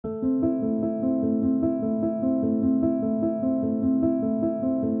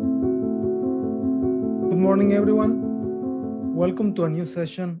morning, everyone. Welcome to a new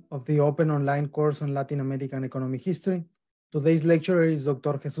session of the Open Online course on Latin American Economic History. Today's lecturer is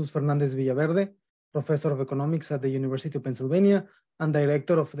Dr. Jesús Fernández-Villaverde, Professor of Economics at the University of Pennsylvania and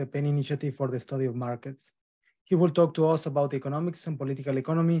Director of the Penn Initiative for the Study of Markets. He will talk to us about the economics and political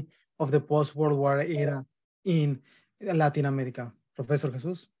economy of the post-World War era in Latin America. Professor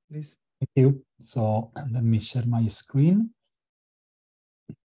Jesús, please. Thank you. So let me share my screen.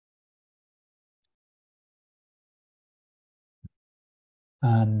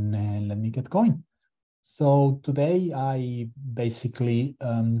 And let me get going. So today I basically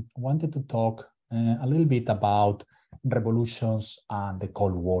wanted to talk a little bit about revolutions and the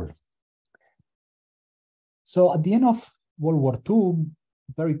Cold War. So at the end of World War II,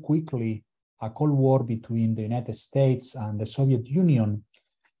 very quickly, a Cold War between the United States and the Soviet Union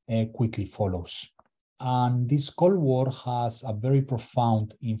quickly follows. And this Cold War has a very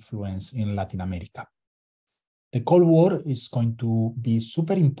profound influence in Latin America. The Cold War is going to be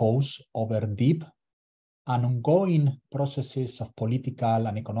superimposed over deep and ongoing processes of political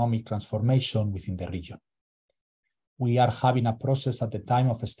and economic transformation within the region. We are having a process at the time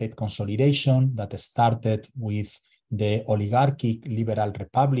of state consolidation that started with the oligarchic liberal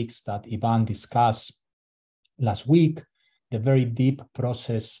republics that Ivan discussed last week, the very deep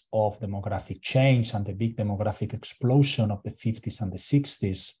process of demographic change and the big demographic explosion of the 50s and the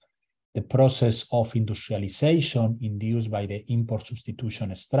 60s, the process of industrialization induced by the import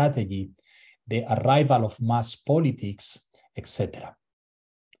substitution strategy, the arrival of mass politics, etc.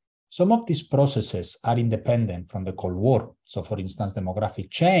 Some of these processes are independent from the Cold War. So, for instance, demographic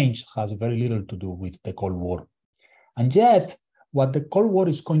change has very little to do with the Cold War. And yet, what the Cold War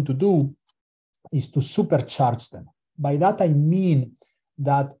is going to do is to supercharge them. By that, I mean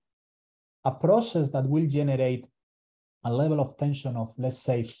that a process that will generate a level of tension of, let's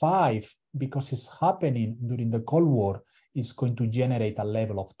say, 5, because it's happening during the Cold War, is going to generate a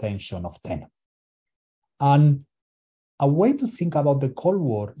level of tension of 10. And a way to think about the Cold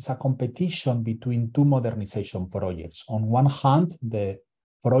War is a competition between two modernization projects. On one hand, the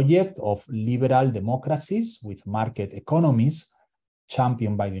project of liberal democracies with market economies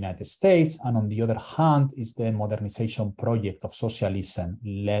championed by the United States, and on the other hand is the modernization project of socialism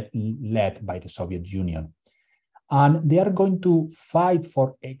led by the Soviet Union. And they are going to fight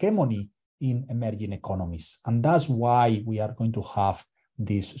for hegemony in emerging economies. And that's why we are going to have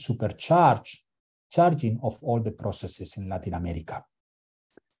this supercharging of all the processes in Latin America.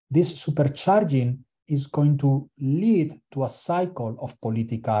 This supercharging is going to lead to a cycle of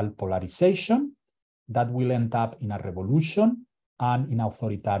political polarization that will end up in a revolution and in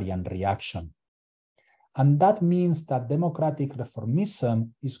authoritarian reaction. And that means that democratic reformism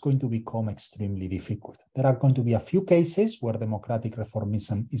is going to become extremely difficult. There are going to be a few cases where democratic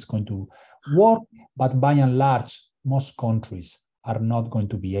reformism is going to work, but by and large, most countries are not going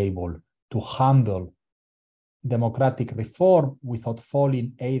to be able to handle democratic reform without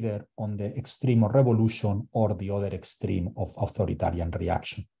falling either on the extreme of revolution or the other extreme of authoritarian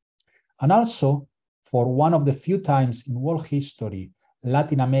reaction. And also, for one of the few times in world history,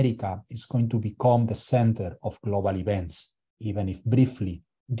 Latin America is going to become the center of global events, even if briefly,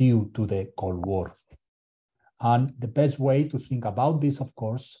 due to the Cold War. And the best way to think about this, of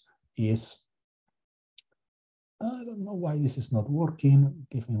course, is, I don't know why this is not working.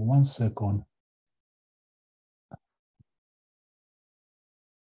 Give me 1 second.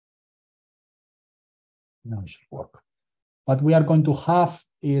 Now it should work. What we are going to have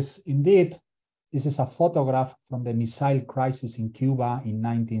is, indeed, this is a photograph from the missile crisis in Cuba in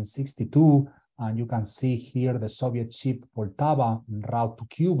 1962. And you can see here the Soviet ship Poltava en route to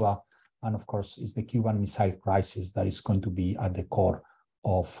Cuba. And of course, it's the Cuban Missile Crisis that is going to be at the core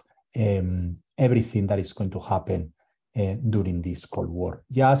of everything that is going to happen during this Cold War.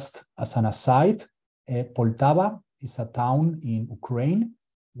 Just as an aside, Poltava is a town in Ukraine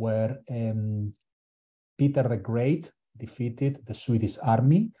where Peter the Great defeated the Swedish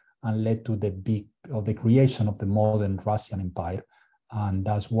army and led to the creation of the modern Russian Empire. And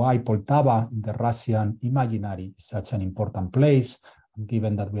that's why Poltava in the Russian imaginary is such an important place. And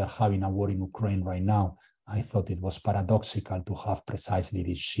given that we are having a war in Ukraine right now, I thought it was paradoxical to have precisely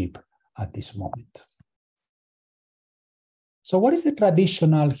this ship at this moment. So what is the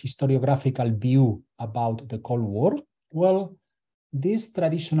traditional historiographical view about the Cold War? Well, this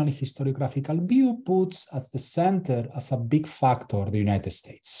traditional historiographical view puts at the center as a big factor the United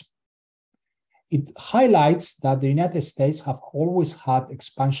States. It highlights that the United States have always had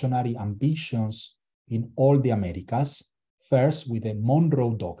expansionary ambitions in all the Americas, first with the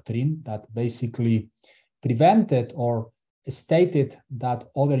Monroe Doctrine that basically prevented or stated that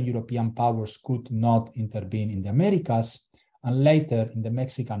other European powers could not intervene in the Americas, and later in the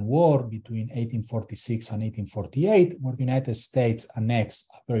Mexican War between 1846 and 1848, where the United States annexed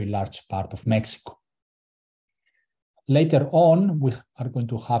a very large part of Mexico. Later on, we are going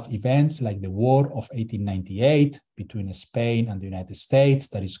to have events like the War of 1898 between Spain and the United States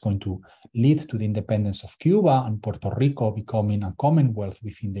that is going to lead to the independence of Cuba and Puerto Rico becoming a commonwealth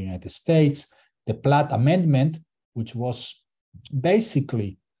within the United States. The Platt Amendment, which was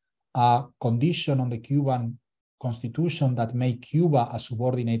basically a condition on the Cuban Constitution that made Cuba a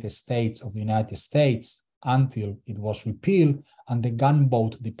subordinate state of the United States until it was repealed, and the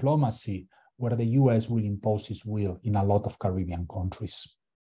gunboat diplomacy, where the US will impose its will in a lot of Caribbean countries.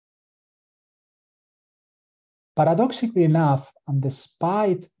 Paradoxically enough, and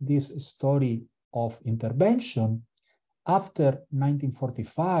despite this story of intervention, after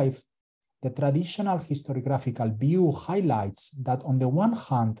 1945, the traditional historiographical view highlights that on the one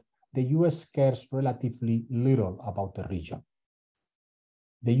hand, the US cares relatively little about the region.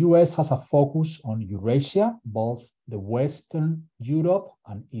 The US has a focus on Eurasia, both the Western Europe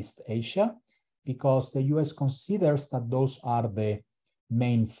and East Asia, because the US considers that those are the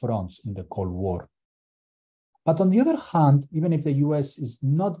main fronts in the Cold War. But on the other hand, even if the US is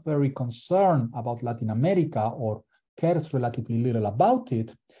not very concerned about Latin America or cares relatively little about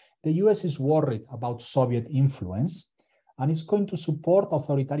it, the US is worried about Soviet influence and is going to support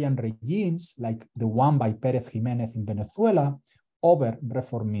authoritarian regimes like the one by Pérez Jiménez in Venezuela over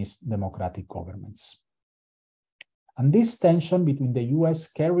reformist democratic governments. And this tension between the US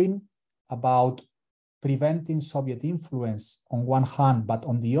caring about preventing Soviet influence on one hand, but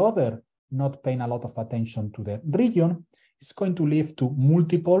on the other, not paying a lot of attention to the region, is going to lead to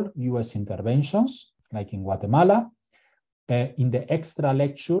multiple US interventions, like in Guatemala. In the extra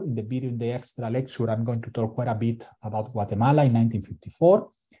lecture, in the video in the extra lecture, I'm going to talk quite a bit about Guatemala in 1954,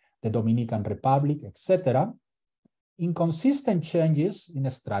 the Dominican Republic, etc. Inconsistent changes in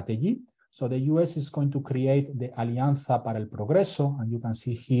strategy. So the US is going to create the Alianza para el Progreso, and you can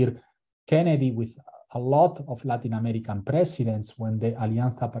see here Kennedy with a lot of Latin American presidents when the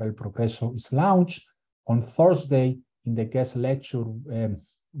Alianza para el Progreso is launched. On Thursday, in the guest lecture,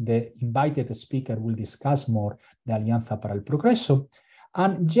 the invited speaker will discuss more the Alianza para el Progreso,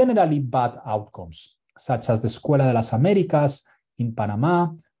 and generally bad outcomes, such as the Escuela de las Américas in Panama,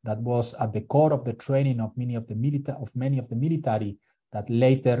 that was at the core of the training of many of the military that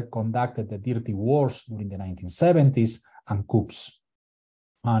later conducted the dirty wars during the 1970s, and coups.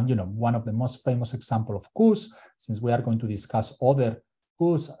 And one of the most famous examples of coups, since we are going to discuss other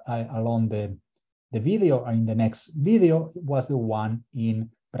coups along the video and in the next video, was the one in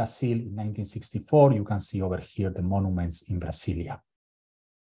Brazil in 1964. You can see over here the monuments in Brasilia.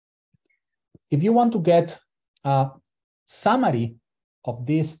 If you want to get a summary of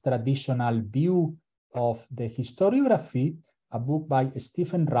this traditional view of the historiography, a book by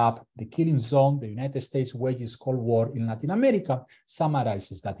Stephen Rapp, The Killing Zone, the United States Wages Cold War in Latin America,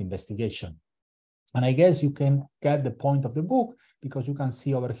 summarizes that investigation. And I guess you can get the point of the book because you can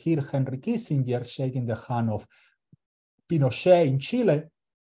see over here Henry Kissinger shaking the hand of Pinochet in Chile,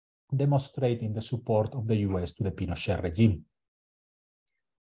 demonstrating the support of the US to the Pinochet regime.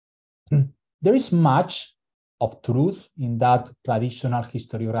 There is much of truth in that traditional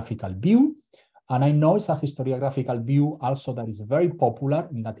historiographical view, and I know it's a historiographical view also that is very popular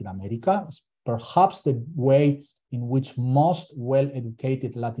in Latin America. It's perhaps the way in which most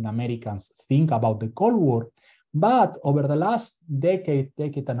well-educated Latin Americans think about the Cold War. But over the last decade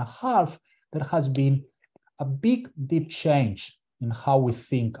and a half, there has been a big, deep change in how we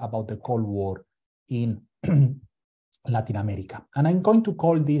think about the Cold War in Latin America. And I'm going to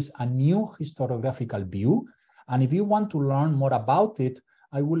call this a new historiographical view. And if you want to learn more about it,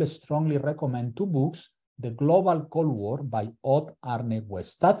 I will strongly recommend two books, The Global Cold War by Odd Arne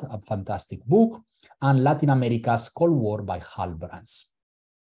Westad, a fantastic book, and Latin America's Cold War by Hal Brands.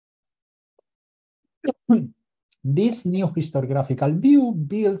 This new historiographical view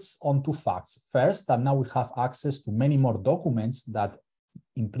builds on two facts. First, that now we have access to many more documents than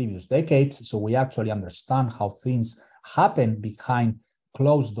in previous decades, so we actually understand how things happen behind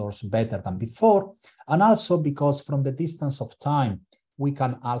closed doors better than before, and also because from the distance of time, we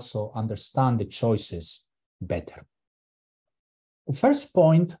can also understand the choices better. The first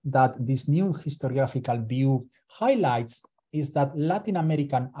point that this new historiographical view highlights is that Latin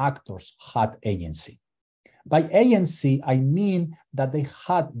American actors had agency. By agency, I mean that they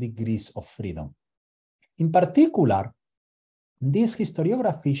had degrees of freedom. In particular, this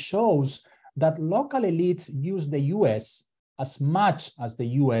historiography shows that local elites use the US as much as the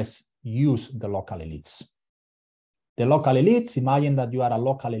US use the local elites. The local elites, imagine that you are a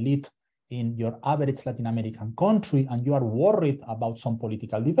local elite in your average Latin American country and you are worried about some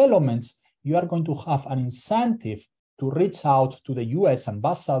political developments, you are going to have an incentive to reach out to the US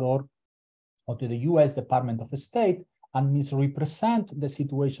ambassador or to the US Department of State and misrepresent the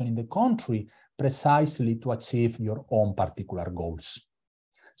situation in the country precisely to achieve your own particular goals.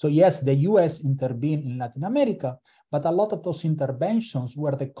 So yes, the US intervened in Latin America, but a lot of those interventions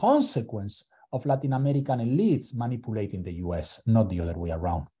were the consequence of Latin American elites manipulating the US, not the other way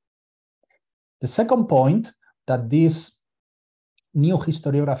around. The second point that this new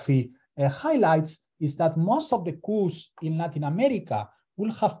historiography highlights is that most of the coups in Latin America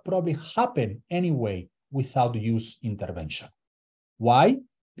will have probably happened anyway without US intervention. Why?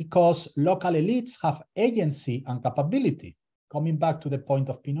 Because local elites have agency and capability. Coming back to the point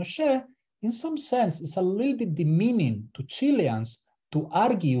of Pinochet, in some sense, it's a little bit demeaning to Chileans to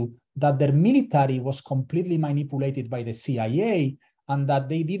argue that their military was completely manipulated by the CIA and that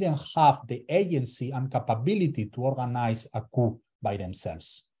they didn't have the agency and capability to organize a coup by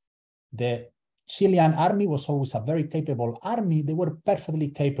themselves. The Chilean army was always a very capable army. They were perfectly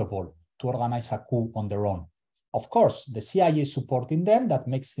capable to organize a coup on their own. Of course, the CIA supporting them, that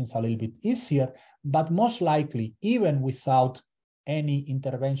makes things a little bit easier, but most likely, even without any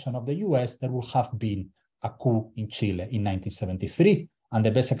intervention of the US, there would have been a coup in Chile in 1973. And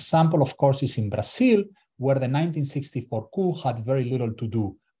the best example, of course, is in Brazil, where the 1964 coup had very little to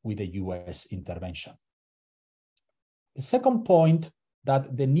do with the US intervention. The second point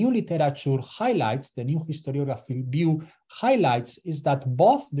that the new literature highlights, the new historiography view highlights, is that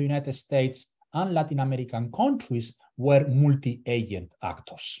both the United States and Latin American countries were multi-agent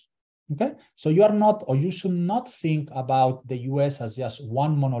actors. Okay, so you are not, or you should not think about the US as just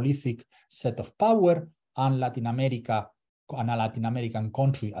one monolithic set of power and Latin America and a Latin American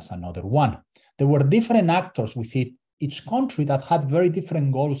country as another one. There were different actors within each country that had very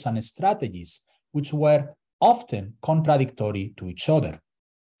different goals and strategies, which were often contradictory to each other.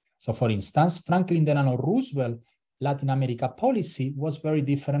 So for instance, Franklin Delano Roosevelt Latin America policy was very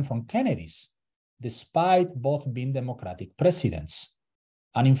different from Kennedy's, despite both being Democratic presidents.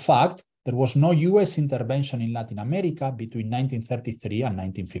 And in fact, there was no US intervention in Latin America between 1933 and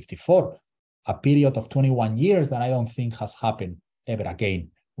 1954, a period of 21 years that I don't think has happened ever again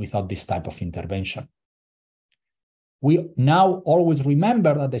without this type of intervention. We now always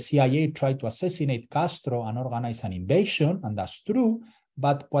remember that the CIA tried to assassinate Castro and organize an invasion, and that's true.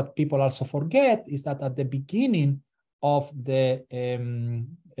 But what people also forget is that at the beginning of the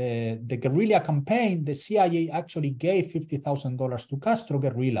guerrilla campaign, the CIA actually gave $50,000 to Castro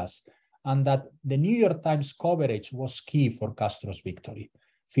guerrillas, and that the New York Times coverage was key for Castro's victory.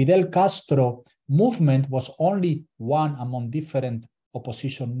 Fidel Castro movement was only one among different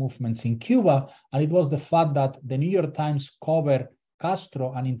opposition movements in Cuba, and it was the fact that the New York Times covered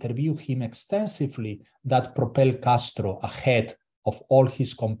Castro and interviewed him extensively that propelled Castro ahead of all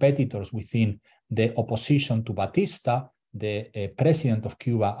his competitors within the opposition to Batista, the president of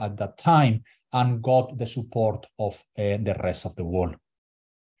Cuba at that time, and got the support of the rest of the world.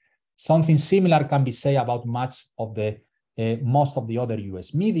 Something similar can be said about much of the most of the other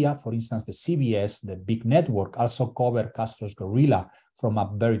US media. For instance, the CBS, the big network, also covered Castro's guerrilla from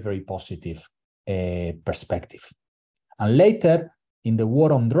a very, very positive perspective. And later, in the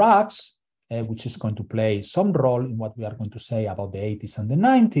war on drugs, which is going to play some role in what we are going to say about the 80s and the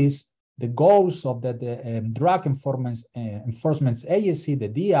 90s, the goals of the Drug Enforcement Agency, the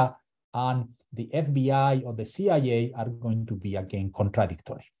DEA, and the FBI or the CIA are going to be, again,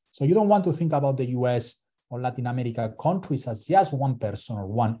 contradictory. So you don't want to think about the US or Latin America countries as just one person or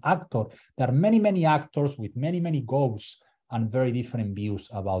one actor. There are many, many actors with many, many goals and very different views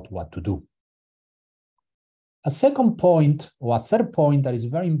about what to do. A second point, or a third point that is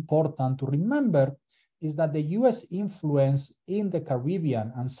very important to remember is that the US influence in the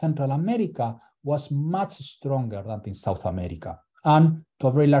Caribbean and Central America was much stronger than in South America, and to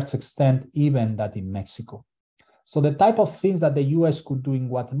a very large extent, even that in Mexico. So the type of things that the US could do in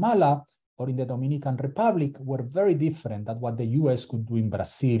Guatemala or in the Dominican Republic were very different than what the US could do in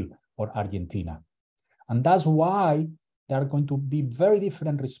Brazil or Argentina. And that's why there are going to be very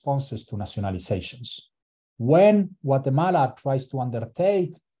different responses to nationalizations. When Guatemala tries to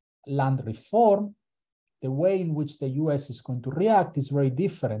undertake land reform, the way in which the US is going to react is very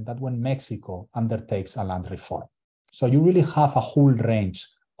different than when Mexico undertakes a land reform. So you really have a whole range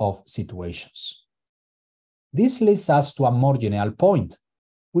of situations. This leads us to a more general point,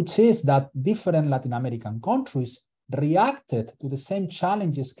 which is that different Latin American countries reacted to the same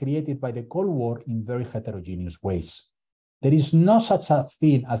challenges created by the Cold War in very heterogeneous ways. There is no such a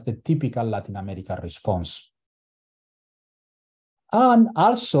thing as the typical Latin American response. And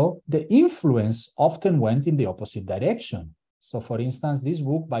also, the influence often went in the opposite direction. So, for instance, this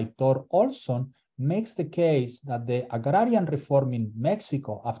book by Thor Olson makes the case that the agrarian reform in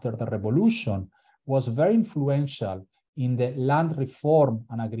Mexico after the revolution was very influential in the land reform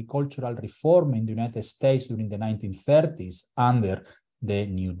and agricultural reform in the United States during the 1930s under the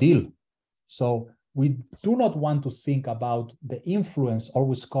New Deal. So we do not want to think about the influence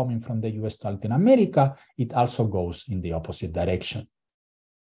always coming from the US to Latin America. It also goes in the opposite direction.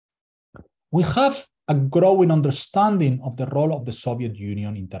 We have a growing understanding of the role of the Soviet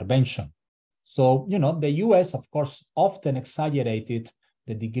Union intervention. So, the US, of course, often exaggerated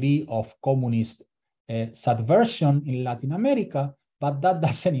the degree of communist subversion in Latin America, but that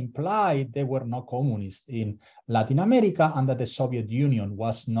doesn't imply there were no communists in Latin America and that the Soviet Union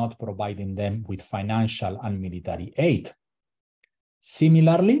was not providing them with financial and military aid.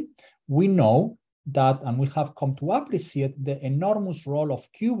 Similarly, we know that, and we have come to appreciate the enormous role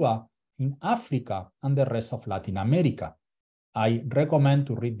of Cuba in Africa and the rest of Latin America. I recommend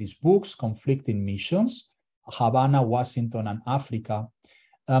to read these books, Conflicting Missions, Havana, Washington, and Africa.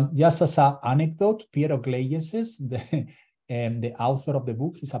 Just as an anecdote, Piero Gleyeses, the author of the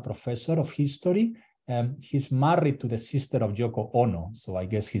book, he's a professor of history. He's married to the sister of Yoko Ono. So I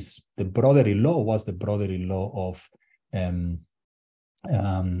guess the brother-in-law was the brother-in-law of the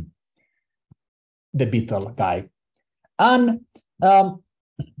Beatle guy. And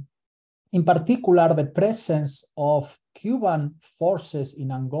in particular, the presence of Cuban forces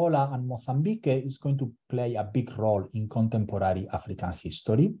in Angola and Mozambique is going to play a big role in contemporary African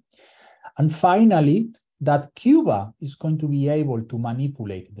history. And finally, that Cuba is going to be able to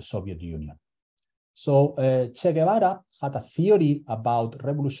manipulate the Soviet Union. So Che Guevara had a theory about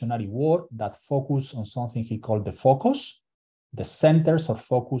revolutionary war that focused on something he called the focus, the centers or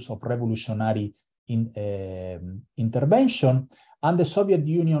focus of revolutionary intervention. And the Soviet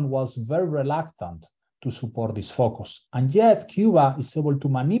Union was very reluctant to support this focus. And yet Cuba is able to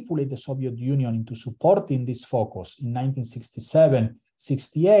manipulate the Soviet Union into supporting this focus in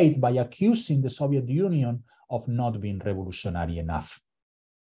 1967-68 by accusing the Soviet Union of not being revolutionary enough.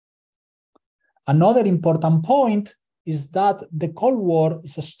 Another important point is that the Cold War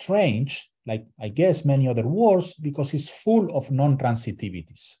is strange, like I guess many other wars, because it's full of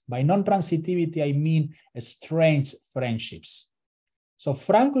non-transitivities. By non-transitivity, I mean strange friendships. So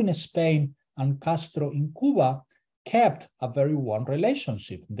Franco in Spain and Castro in Cuba kept a very warm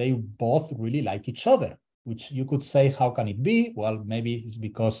relationship. They both really like each other, which you could say, how can it be? Well, maybe it's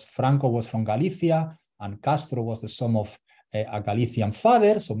because Franco was from Galicia and Castro was the son of a Galician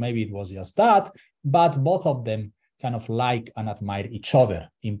father, so maybe it was just that, but both of them kind of like and admire each other,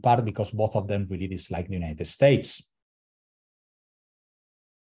 in part because both of them really dislike the United States.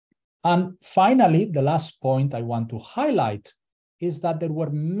 And finally, the last point I want to highlight is that there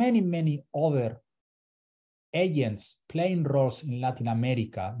were many, many other agents playing roles in Latin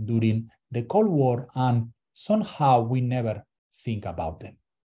America during the Cold War, and somehow we never think about them.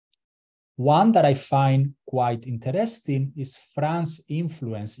 One that I find quite interesting is France's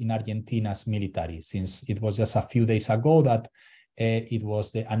influence in Argentina's military, since it was just a few days ago that it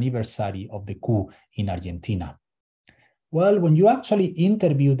was the anniversary of the coup in Argentina. Well, when you actually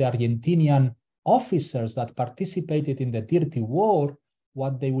interview the Argentinian officers that participated in the Dirty War,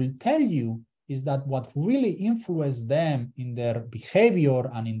 what they will tell you is that what really influenced them in their behavior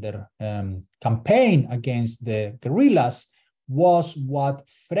and in their campaign against the guerrillas was what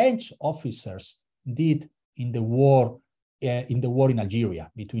French officers did in the war in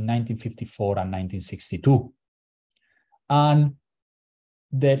Algeria between 1954 and 1962. And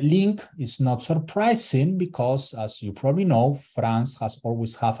the link is not surprising because, as you probably know, France has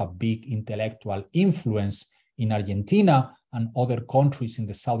always had a big intellectual influence in Argentina and other countries in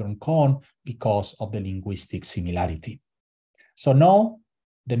the Southern Cone because of the linguistic similarity. So now,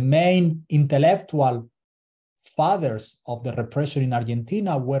 the main intellectual fathers of the repression in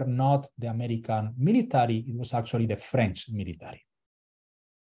Argentina were not the American military, it was actually the French military.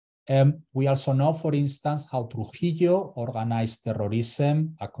 We also know, for instance, how Trujillo organized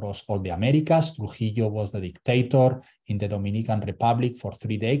terrorism across all the Americas. Trujillo was the dictator in the Dominican Republic for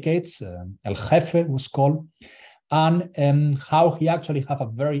 3 decades, El Jefe was called, and how he actually had a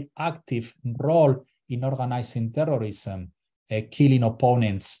very active role in organizing terrorism, killing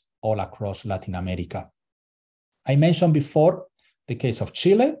opponents all across Latin America. I mentioned before the case of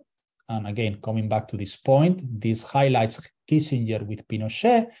Chile, and again, coming back to this point, this highlights Kissinger with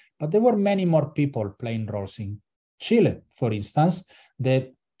Pinochet, but there were many more people playing roles in Chile. For instance,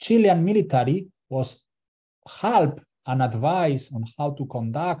 the Chilean military was helped and advised on how to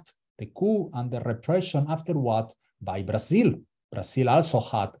conduct the coup and the repression afterward by Brazil. Brazil also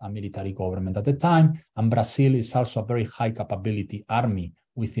had a military government at the time, and Brazil is also a very high capability army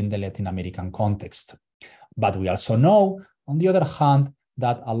within the Latin American context. But we also know, on the other hand,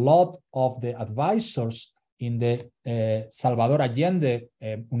 that a lot of the advisors in the Salvador Allende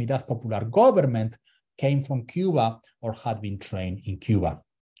Unidad Popular government came from Cuba or had been trained in Cuba.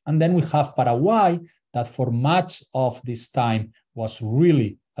 And then we have Paraguay, that for much of this time was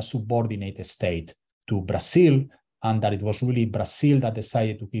really a subordinate state to Brazil, and that it was really Brazil that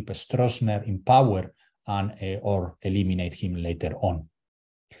decided to keep Stroessner in power and or eliminate him later on.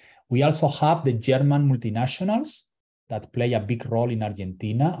 We also have the German multinationals that play a big role in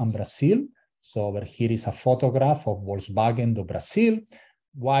Argentina and Brazil. So over here is a photograph of Volkswagen do Brasil.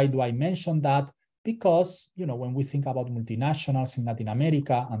 Why do I mention that? Because, you know, when we think about multinationals in Latin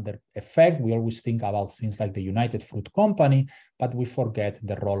America and their effect, we always think about things like the United Fruit Company, but we forget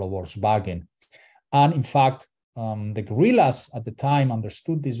the role of Volkswagen. And in fact, the guerrillas at the time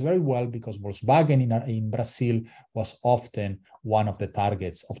understood this very well, because Volkswagen in Brazil was often one of the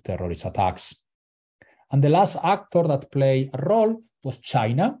targets of terrorist attacks. And the last actor that played a role was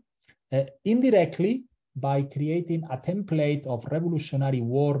China, indirectly by creating a template of revolutionary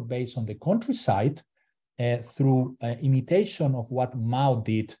war based on the countryside through imitation of what Mao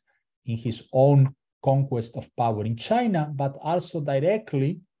did in his own conquest of power in China, but also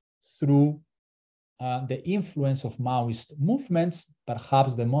directly through the influence of Maoist movements,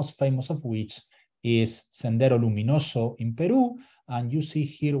 perhaps the most famous of which is Sendero Luminoso in Peru. And you see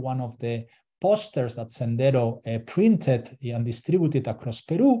here one of the posters that Sendero printed and distributed across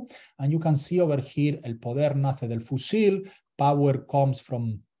Peru. And you can see over here, El poder nace del fusil, power comes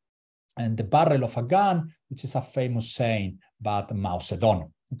from the barrel of a gun, which is a famous saying by Mao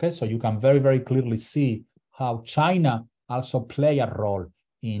Zedong. Okay, so you can very, very clearly see how China also played a role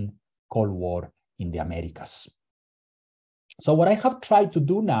in Cold War in the Americas. So what I have tried to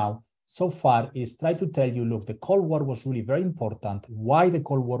do now so far is try to tell you, look, the Cold War was really very important. Why the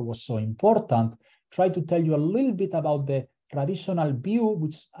Cold War was so important? Try to tell you a little bit about the traditional view,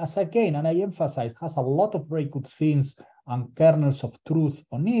 which, as again, and I emphasize, has a lot of very good things and kernels of truth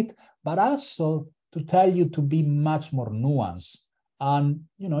on it, but also to tell you to be much more nuanced. And,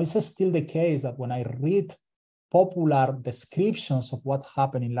 you know, it's still the case that when I read popular descriptions of what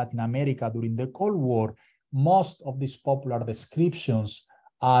happened in Latin America during the Cold War, most of these popular descriptions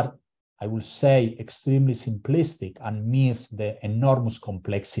are, I will say, extremely simplistic and miss the enormous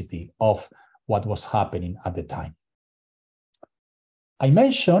complexity of what was happening at the time. I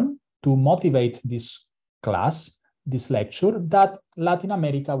mentioned, to motivate this class, this lecture, that Latin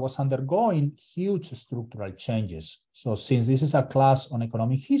America was undergoing huge structural changes. So since this is a class on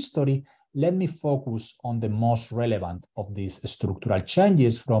economic history, let me focus on the most relevant of these structural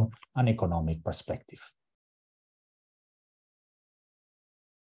changes from an economic perspective.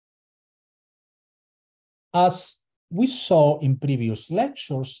 As we saw in previous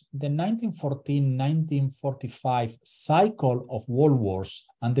lectures, the 1914-1945 cycle of world wars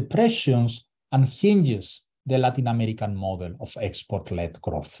and depressions unhinges the Latin American model of export-led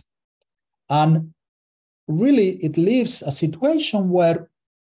growth. And really, it leaves a situation where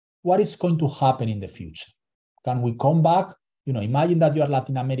what is going to happen in the future? Can we come back? You know, imagine that you are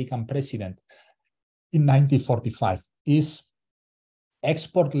Latin American president in 1945. Is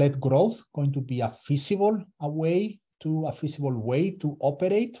export-led growth going to be a feasible way to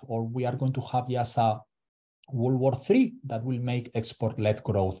operate, or we are going to have just a World War III that will make export-led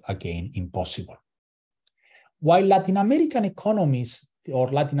growth again impossible? While Latin American economies or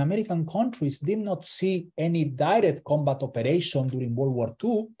Latin American countries did not see any direct combat operation during World War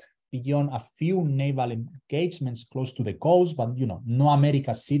II, beyond a few naval engagements close to the coast, but you know, no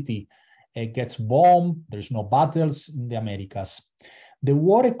America city gets bombed, there's no battles in the Americas. The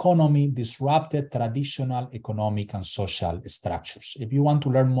war economy disrupted traditional economic and social structures. If you want to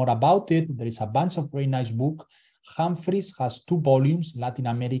learn more about it, there is a bunch of very nice books. Humphreys has 2 volumes, Latin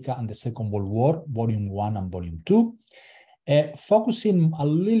America and the Second World War, Volume 1 and Volume 2, focusing a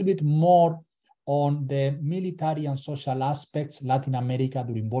little bit more on the military and social aspects, Latin America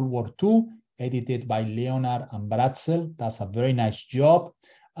during World War II, edited by Leonard and Bratzel. That's a very nice job.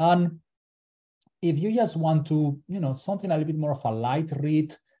 And if you just want to, you know, something a little bit more of a light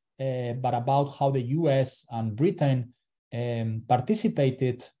read, but about how the US and Britain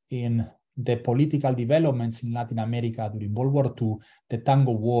participated in the political developments in Latin America during World War II, The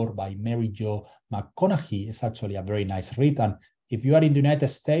Tango War by Mary Jo McConaughey is actually a very nice read. And if you are in the United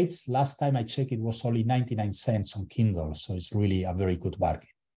States, last time I checked, it was only 99 cents on Kindle. So it's really a very good bargain.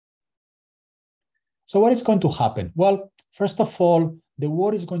 So what is going to happen? Well, first of all, the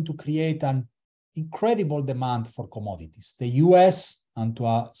war is going to create an incredible demand for commodities. The US, and to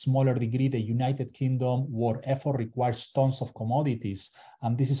a smaller degree, the United Kingdom, war effort requires tons of commodities,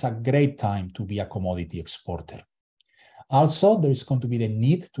 and this is a great time to be a commodity exporter. Also, there is going to be the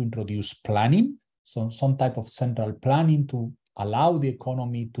need to introduce planning, so some type of central planning to allow the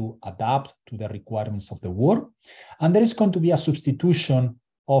economy to adapt to the requirements of the war. And there is going to be a substitution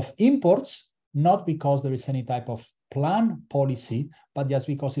of imports, not because there is any type of plan policy, but just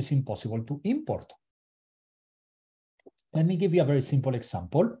because it's impossible to import. Let me give you a very simple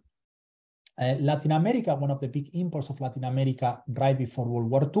example. Latin America, one of the big imports of Latin America right before World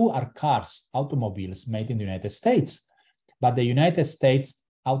War II are cars, automobiles made in the United States. But the United States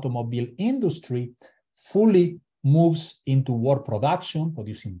automobile industry fully moves into war production,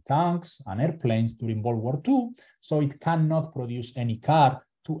 producing tanks and airplanes during World War II, so it cannot produce any car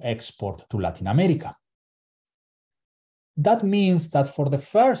to export to Latin America. That means that for the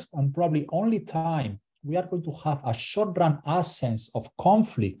first and probably only time, we are going to have a short-run absence of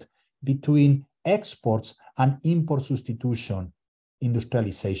conflict between exports and import substitution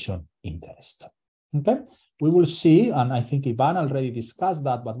industrialization interest. Okay? We will see, and I think Ivan already discussed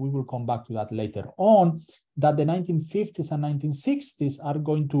that, but we will come back to that later on, that the 1950s and 1960s are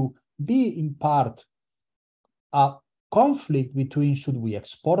going to be in part a conflict between should we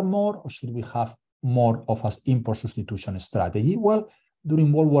export more or should we have more of an import substitution strategy. Well,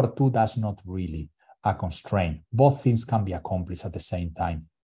 during World War II, that's not really a constraint. Both things can be accomplished at the same time.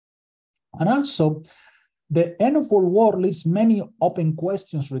 And also, the end of World War leaves many open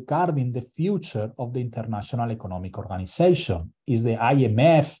questions regarding the future of the International Economic Organization. Is the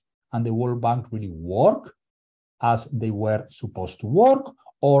IMF and the World Bank really work as they were supposed to work,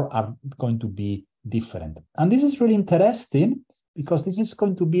 or are going to be different? And this is really interesting because this is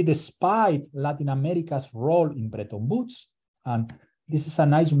going to be despite Latin America's role in Bretton Woods. And this is a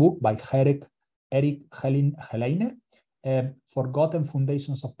nice book by Eric Helleiner, Forgotten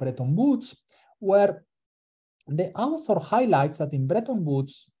Foundations of Bretton Woods, where the author highlights that in Bretton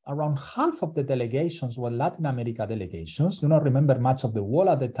Woods, around half of the delegations were Latin America delegations. You know, remember, much of the world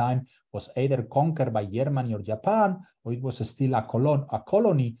at the time was either conquered by Germany or Japan, or it was still a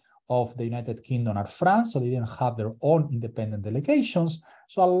colony of the United Kingdom or France, so they didn't have their own independent delegations.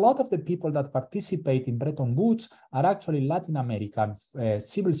 So a lot of the people that participate in Bretton Woods are actually Latin American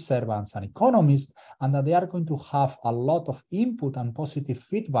civil servants and economists, and that they are going to have a lot of input and positive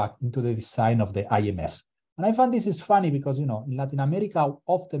feedback into the design of the IMF. And I find this is funny because, you know, in Latin America,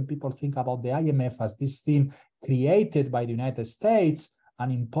 often people think about the IMF as this thing created by the United States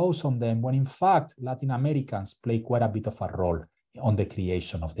and imposed on them, when in fact, Latin Americans play quite a bit of a role on the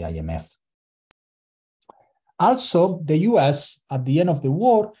creation of the IMF. Also, the US, at the end of the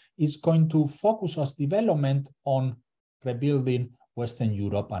war, is going to focus its development on rebuilding Western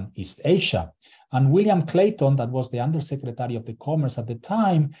Europe and East Asia. And William Clayton, that was the Undersecretary of the Commerce at the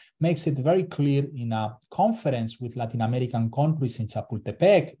time, makes it very clear in a conference with Latin American countries in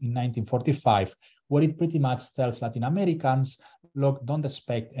Chapultepec in 1945, where it pretty much tells Latin Americans, look, don't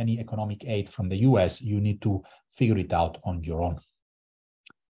expect any economic aid from the US. You need to figure it out on your own.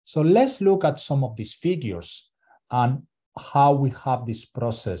 So let's look at some of these figures and how we have this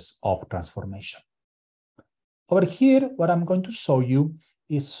process of transformation. Over here, what I'm going to show you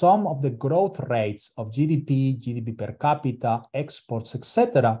is some of the growth rates of GDP, GDP per capita, exports,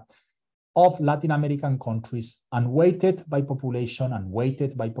 etc., of Latin American countries, unweighted by population and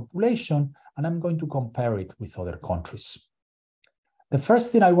weighted by population, and I'm going to compare it with other countries. The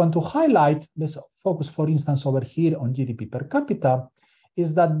first thing I want to highlight, let's focus, for instance, over here on GDP per capita,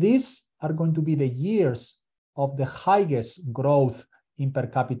 is that these are going to be the years of the highest growth in per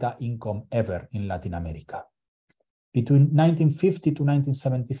capita income ever in Latin America. Between 1950 to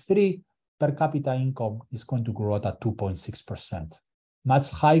 1973, per capita income is going to grow at 2.6%, much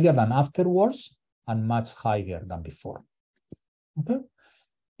higher than afterwards and much higher than before. Okay?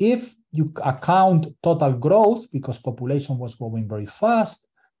 If you account total growth, because population was growing very fast,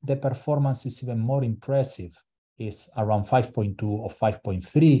 the performance is even more impressive, is around 5.2 or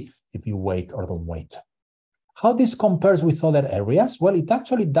 5.3 if you weight or don't weight. How this compares with other areas? Well, it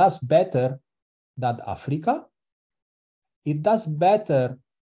actually does better than Africa. It does better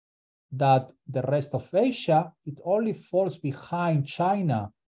than the rest of Asia. It only falls behind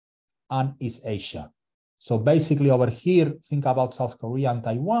China and East Asia. So basically over here, think about South Korea and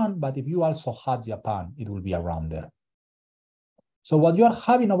Taiwan, but if you also had Japan, it will be around there. So what you are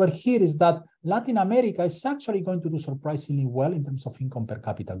having over here is that Latin America is actually going to do surprisingly well in terms of income per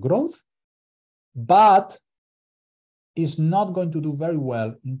capita growth, but is not going to do very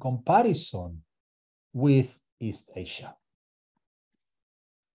well in comparison with East Asia.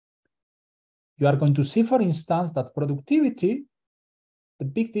 you are going to see, for instance, that productivity, the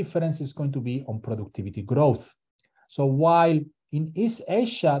big difference is going to be on productivity growth. So while in East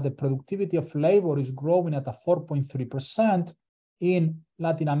Asia, the productivity of labor is growing at a 4.3%, in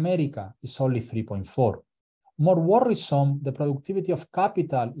Latin America, it's only 3.4%. More worrisome, the productivity of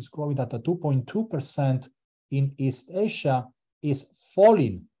capital is growing at a 2.2% in East Asia, is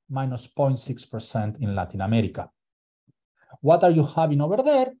falling minus 0.6% in Latin America. What are you having over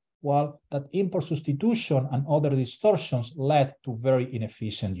there? Well, that import substitution and other distortions led to very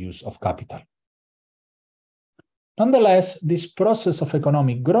inefficient use of capital. Nonetheless, this process of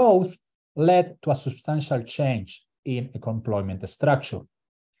economic growth led to a substantial change in employment structure.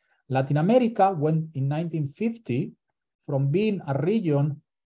 Latin America went in 1950 from being a region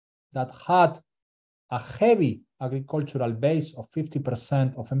that had a heavy agricultural base of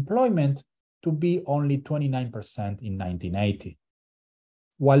 50% of employment to be only 29% in 1980,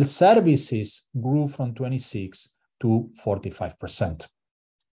 while services grew from 26 to 45%.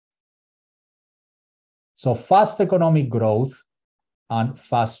 So fast economic growth and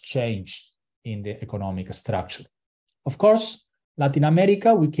fast change in the economic structure. Of course, Latin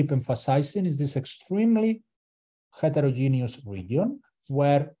America, we keep emphasizing, is this extremely heterogeneous region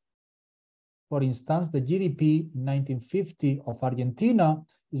where, for instance, the GDP in 1950 of Argentina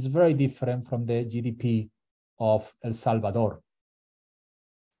is very different from the GDP of El Salvador.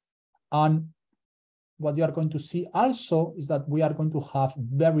 And what you are going to see also is that we are going to have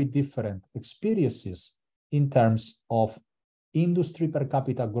very different experiences in terms of industry per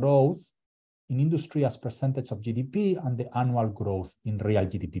capita growth in industry as percentage of GDP and the annual growth in real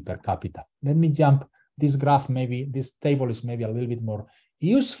GDP per capita. Let me jump this graph, maybe this table is maybe a little bit more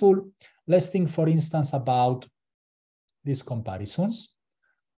useful. Let's think, for instance, about these comparisons.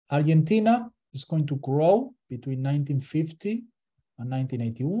 Argentina is going to grow between 1950 and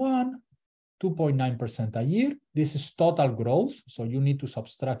 1981, 2.9% a year. This is total growth, so you need to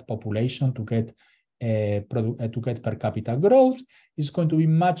subtract population to get per capita growth. Is going to be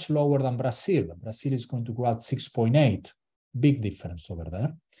much lower than Brazil. Brazil is going to grow at 6.8. Big difference over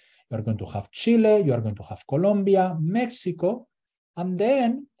there. You are going to have Chile, you are going to have Colombia, Mexico, and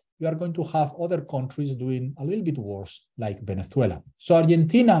then you are going to have other countries doing a little bit worse, like Venezuela. So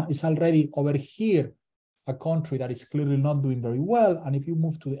Argentina is already over here, a country that is clearly not doing very well. And if you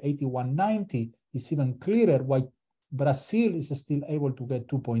move to the 81-90, it's even clearer why Brazil is still able to get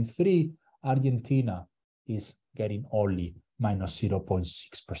 2.3. Argentina is getting only minus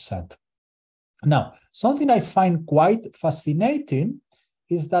 0.6%. Now, something I find quite fascinating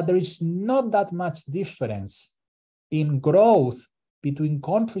is that there is not that much difference in growth between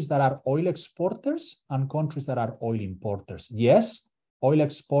countries that are oil exporters and countries that are oil importers. Yes, oil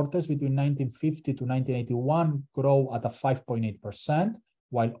exporters between 1950 to 1981 grow at a 5.8%,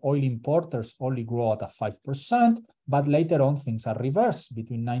 while oil importers only grow at a 5%, but later on things are reversed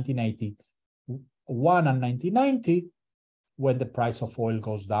between 1981 and 1990, when the price of oil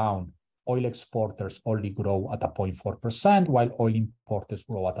goes down. Oil exporters only grow at a 0.4%, while oil importers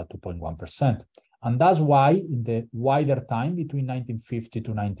grow at a 2.1%. And that's why in the wider time between 1950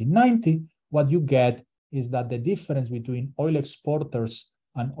 to 1990, what you get is that the difference between oil exporters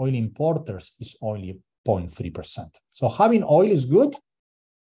and oil importers is only 0.3%. So having oil is good,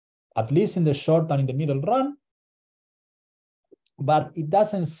 at least in the short and in the middle run, but it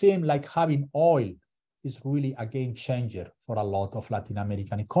doesn't seem like having oil is really a game changer for a lot of Latin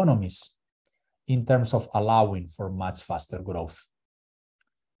American economies in terms of allowing for much faster growth.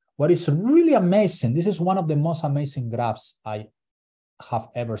 What is really amazing, this is one of the most amazing graphs I have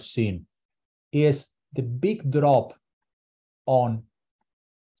ever seen, is the big drop on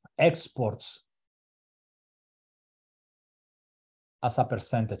exports as a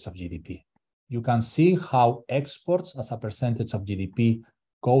percentage of GDP. You can see how exports as a percentage of GDP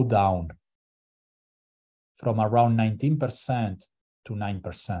go down from around 19% to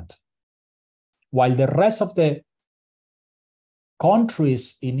 9%. While the rest of the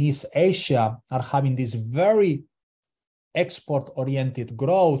countries in East Asia are having this very export-oriented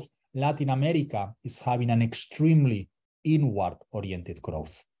growth, Latin America is having an extremely inward-oriented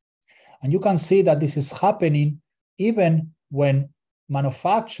growth. And you can see that this is happening even when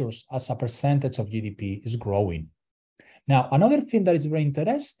manufactures as a percentage of GDP is growing. Now, another thing that is very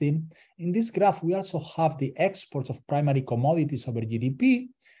interesting, in this graph, we also have the exports of primary commodities over GDP.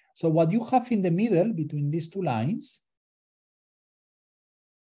 So what you have in the middle between these two lines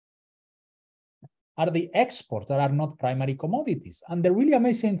are the exports that are not primary commodities. And the really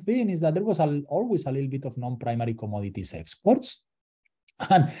amazing thing is that there was always a little bit of non-primary commodities exports.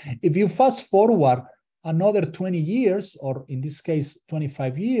 And if you fast forward another 20 years, or in this case,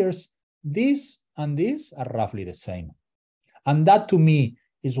 25 years, this and this are roughly the same. And that to me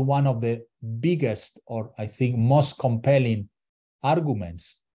is one of the biggest, or I think most compelling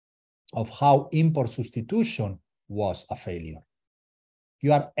arguments of how import substitution was a failure.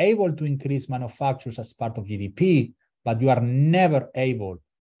 You are able to increase manufactures as part of GDP, but you are never able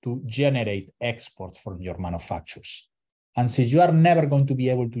to generate exports from your manufacturers. And since you are never going to be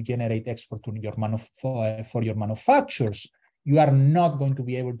able to generate export to your for your manufacturers, you are not going to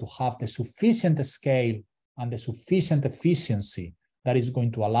be able to have the sufficient scale and the sufficient efficiency that is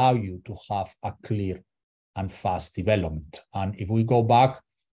going to allow you to have a clear and fast development. And if we go back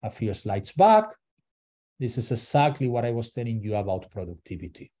a few slides back, this is exactly what I was telling you about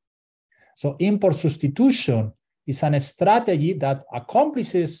productivity. So import substitution is a strategy that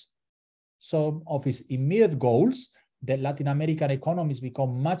accomplishes some of its immediate goals. The Latin American economies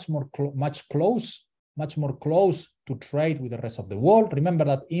become much more close to trade with the rest of the world. Remember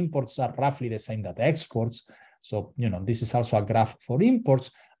that imports are roughly the same as exports. So, this is also a graph for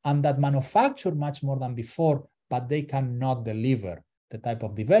imports, and that manufacture much more than before, but they cannot deliver the type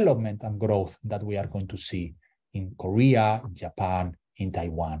of development and growth that we are going to see in Korea, in Japan, in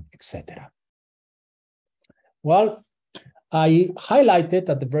Taiwan, etc. Well, I highlighted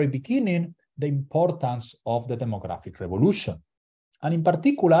at the very beginning the importance of the demographic revolution. And in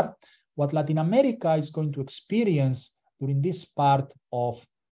particular, what Latin America is going to experience during this part of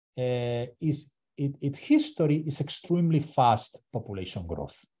its history is extremely fast population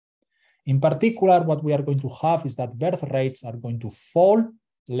growth. In particular, what we are going to have is that birth rates are going to fall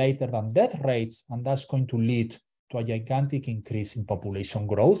later than death rates, and that's going to lead to a gigantic increase in population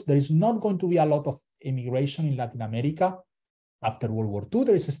growth. There is not going to be a lot of immigration in Latin America after World War II.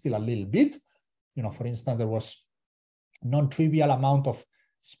 There is still a little bit. For instance, there was non-trivial amount of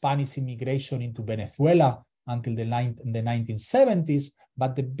Spanish immigration into Venezuela until the 1970s,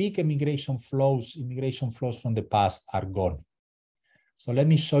 but the big immigration flows from the past are gone. So let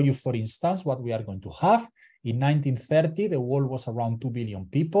me show you, for instance, what we are going to have. In 1930, the world was around 2 billion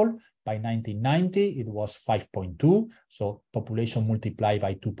people. By 1990, it was 5.2. So population multiplied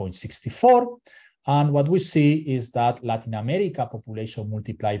by 2.64. And what we see is that Latin America population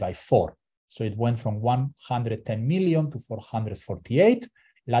multiplied by 4. So it went from 110 million to 448.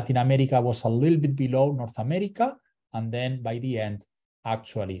 Latin America was a little bit below North America. And then by the end,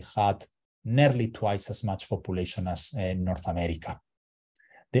 actually had nearly twice as much population as North America.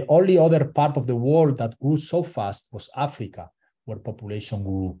 The only other part of the world that grew so fast was Africa, where population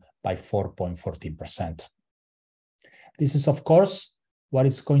grew by 4.14%. This is, of course, what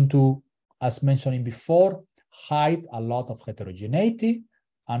is going to, as mentioned before, hide a lot of heterogeneity.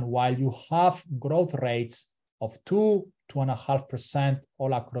 And while you have growth rates of 2.5%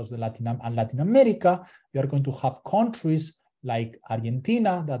 all across Latin America, you are going to have countries like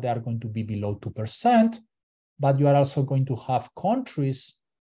Argentina that they are going to be below 2%, but you are also going to have countries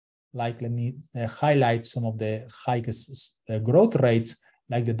like, let me highlight some of the highest growth rates,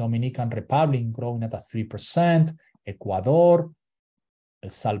 like the Dominican Republic growing at a 3%, Ecuador, El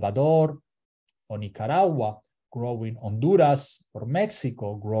Salvador, or Nicaragua growing, Honduras or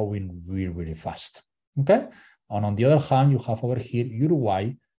Mexico growing really, really fast. Okay? And on the other hand, you have over here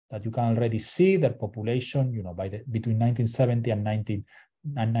Uruguay, that you can already see their population, between 1970 and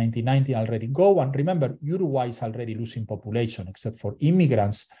 1990 already go. And remember, Uruguay is already losing population, except for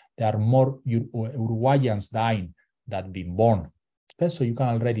immigrants. There are more Uruguayans dying than being born. Okay? So you can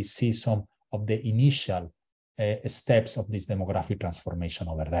already see some of the initial steps of this demographic transformation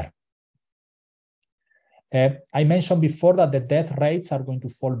over there. I mentioned before that the death rates are going to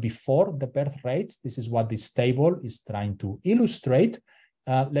fall before the birth rates. This is what this table is trying to illustrate.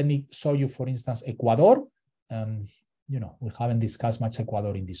 Let me show you, for instance, Ecuador. We haven't discussed much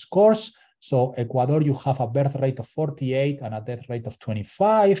Ecuador in this course. So Ecuador, you have a birth rate of 48 and a death rate of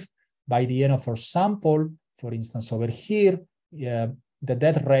 25. By the end of our sample, for instance, over here, the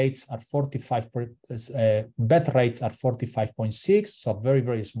death rates are 45, birth rates are 45.6, so very,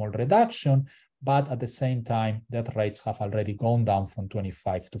 very small reduction. But at the same time, death rates have already gone down from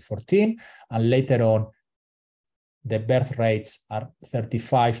 25 to 14. And later on, the birth rates are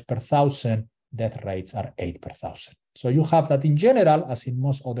 35 per thousand, death rates are 8 per thousand. So you have that in general, as in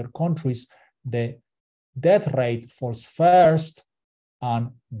most other countries, the death rate falls first, and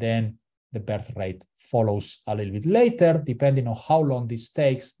then the birth rate follows a little bit later, depending on how long this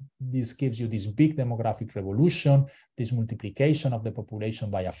takes. This gives you this big demographic revolution, this multiplication of the population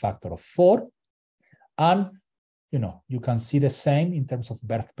by a factor of 4. And you can see the same in terms of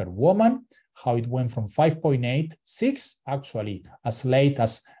birth per woman, how it went from 5.86 actually as late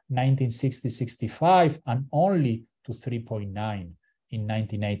as 1960-65 and only to 3.9 in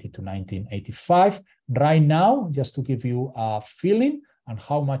 1980 to 1985. Right now, just to give you a feeling on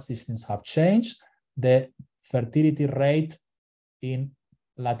how much these things have changed, the fertility rate in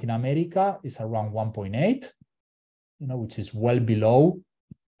Latin America is around 1.8, which is well below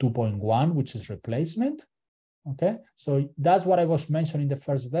 2.1, which is replacement. Okay, so that's what I was mentioning the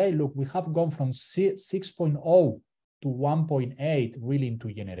first day. Look, we have gone from 6.0 to 1.8 really in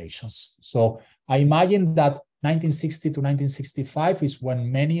 2 generations. So I imagine that 1960 to 1965 is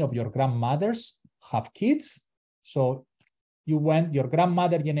when many of your grandmothers have kids. So your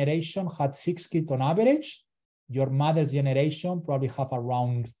grandmother generation had 6 kids on average. Your mother's generation probably have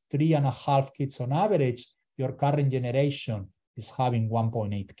around 3.5 kids on average. Your current generation is having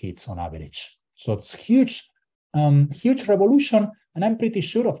 1.8 kids on average. So it's huge revolution. And I'm pretty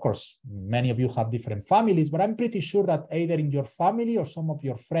sure, of course, many of you have different families, but I'm pretty sure that either in your family or some of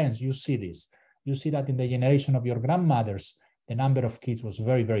your friends, you see this. You see that in the generation of your grandmothers, the number of kids was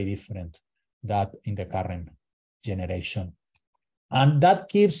very, very different than in the current generation. And that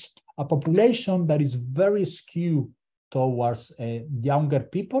gives a population that is very skewed towards younger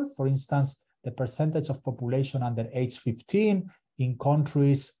people. For instance, the percentage of population under age 15 in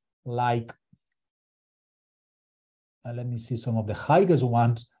countries like let me see some of the highest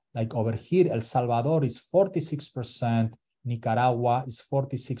ones, like over here, El Salvador is 46%, Nicaragua is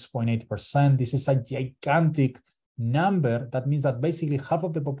 46.8%. This is a gigantic number. That means that basically half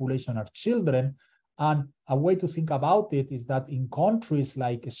of the population are children. And a way to think about it is that in countries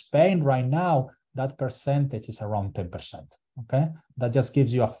like Spain right now, that percentage is around 10%, okay? That just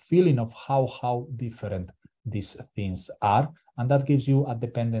gives you a feeling of how different these things are. And that gives you a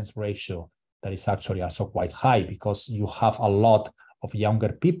dependence ratio that is actually also quite high because you have a lot of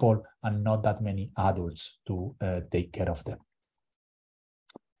younger people and not that many adults to take care of them.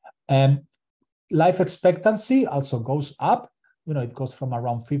 Life expectancy also goes up. It goes from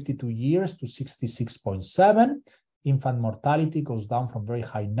around 52 years to 66.7. Infant mortality goes down from very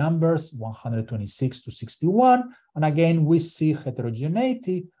high numbers, 126 to 61. And again, we see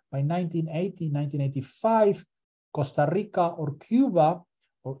heterogeneity. By 1980, 1985, Costa Rica or Cuba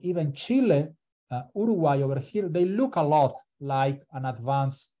or even Chile, Uruguay over here, they look a lot like an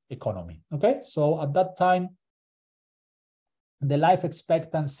advanced economy, okay? So at that time, the life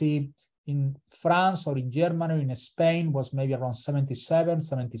expectancy in France or in Germany or in Spain was maybe around 77,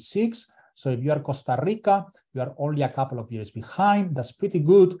 76. So if you are Costa Rica, you are only a couple of years behind. That's pretty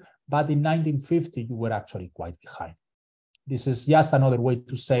good. But in 1950, you were actually quite behind. This is just another way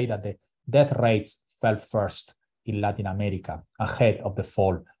to say that the death rates fell first in Latin America ahead of the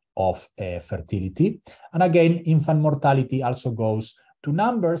fall of fertility. And again, infant mortality also goes to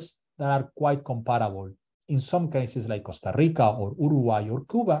numbers that are quite comparable. In some cases like Costa Rica or Uruguay or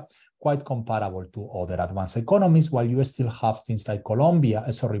Cuba, quite comparable to other advanced economies, while you still have things like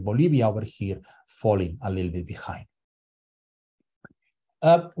Bolivia over here falling a little bit behind.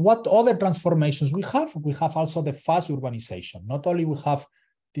 What other transformations we have? We have also the fast urbanization. Not only we have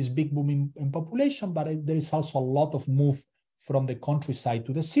this big boom in population, but there is also a lot of move from the countryside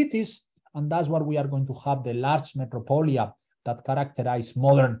to the cities. And that's what we are going to have, the large metropolia that characterize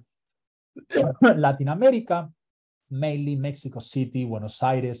modern Latin America, mainly Mexico City, Buenos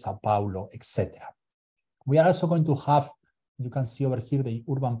Aires, Sao Paulo, etc. We are also going to have, you can see over here, the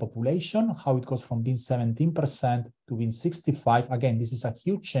urban population, how it goes from being 17% to being 65%. Again, this is a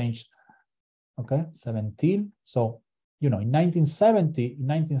huge change, okay, 17. So, in 1930,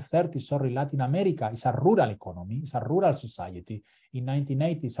 Latin America is a rural economy, it's a rural society. In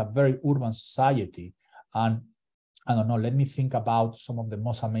 1980, it's a very urban society. And I don't know, let me think about some of the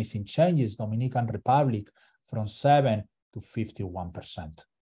most amazing changes. Dominican Republic from 7 to 51%.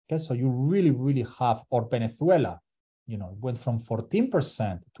 Okay, so you really, really have, or Venezuela, went from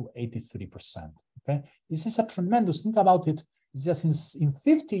 14% to 83%. Okay, this is a tremendous, think about it, it's just in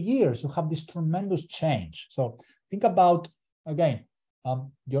 50 years, you have this tremendous change. So think about, again,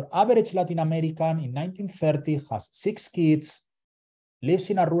 your average Latin American in 1930 has 6 kids, lives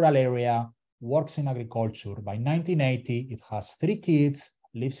in a rural area, works in agriculture. By 1980, it has 3 kids,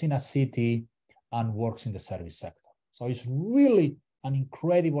 lives in a city, and works in the service sector. So it's really an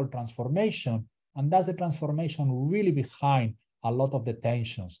incredible transformation. And that's the transformation really behind a lot of the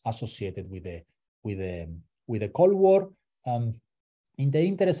tensions associated with the Cold War. In the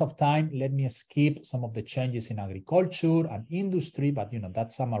interest of time, let me skip some of the changes in agriculture and industry, but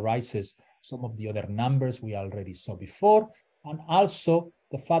that summarizes some of the other numbers we already saw before. And also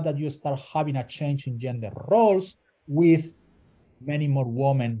the fact that you start having a change in gender roles with many more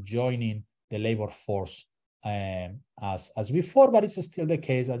women joining the labor force as before, but it's still the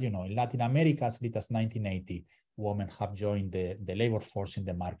case that, in Latin America, as late as 1980, women have joined the labor force in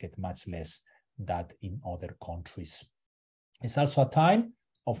the market, much less than in other countries. It's also a time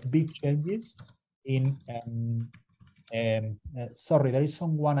of big changes in, sorry, there is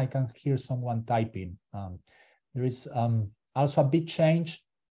someone, I can hear someone typing. There is also a big change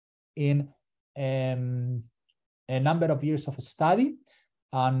in a number of years of study.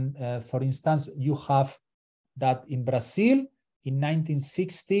 And for instance, you have that in Brazil, in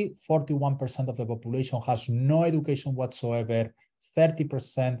 1960, 41% of the population has no education whatsoever.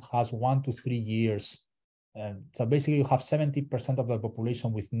 30% has 1 to 3 years. So basically, you have 70% of the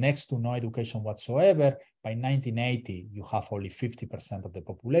population with next to no education whatsoever. By 1980, you have only 50% of the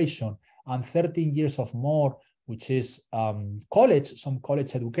population, and 13 years of more, which is college, some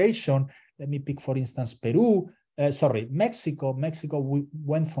college education. Let me pick, for instance, Mexico. Mexico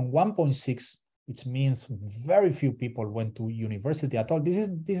went from 1.6, which means very few people went to university at all.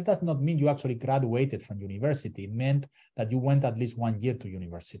 This does not mean you actually graduated from university. It meant that you went at least 1 year to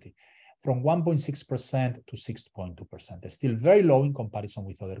university. From 1.6% to 6.2%. It's still very low in comparison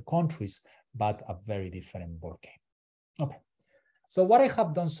with other countries, but a very different ballgame. Okay. So what I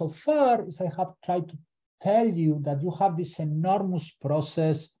have done so far is I have tried to tell you that you have this enormous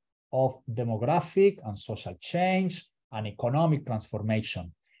process of demographic and social change and economic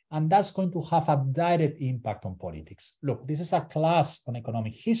transformation. And that's going to have a direct impact on politics. Look, this is a class on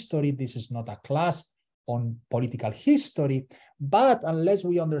economic history. This is not a class on political history. But unless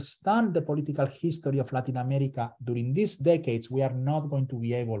we understand the political history of Latin America during these decades, we are not going to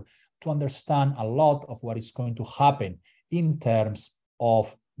be able to understand a lot of what is going to happen in terms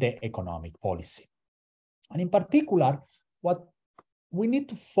of the economic policy. And in particular, what we need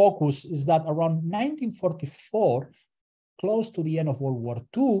to focus is that around 1944, close to the end of World War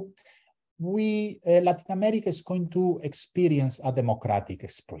II, Latin America is going to experience a democratic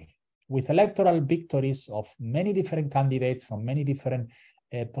spring with electoral victories of many different candidates from many different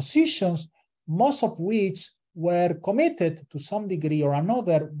positions, most of which were committed to some degree or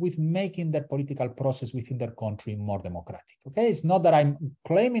another with making the political process within their country more democratic. Okay, it's not that I'm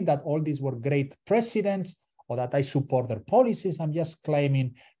claiming that all these were great presidents or that I support their policies. I'm just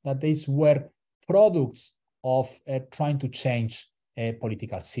claiming that these were products of trying to change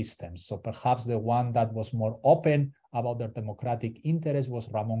political systems. So perhaps the one that was more open about their democratic interest was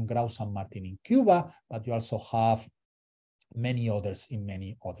Ramon Grau San Martin in Cuba, but you also have many others in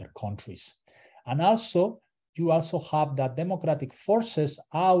many other countries. And also, you also have that democratic forces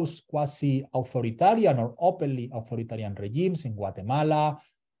oust quasi-authoritarian or openly authoritarian regimes in Guatemala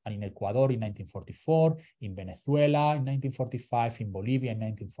and in Ecuador in 1944, in Venezuela in 1945, in Bolivia in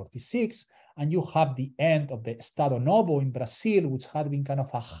 1946, and you have the end of the Estado Novo in Brazil, which had been kind of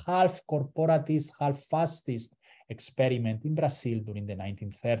a half corporatist, half fascist experiment in Brazil during the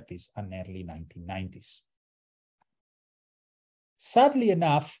 1930s and early 1990s. Sadly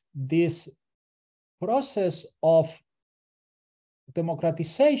enough, this process of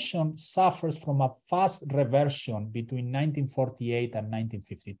democratization suffers from a fast reversion between 1948 and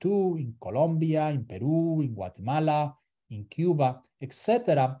 1952 in Colombia, in Peru, in Guatemala, in Cuba,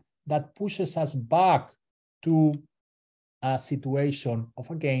 etc., that pushes us back to a situation of,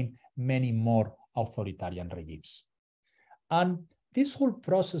 again, many more authoritarian regimes. And this whole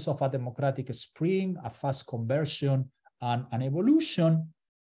process of a democratic spring, a fast conversion, and an evolution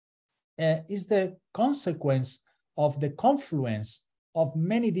is the consequence of the confluence of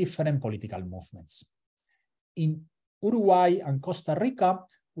many different political movements. In Uruguay and Costa Rica,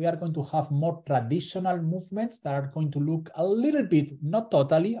 we are going to have more traditional movements that are going to look a little bit, not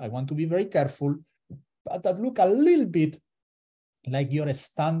totally, I want to be very careful, but that look a little bit like your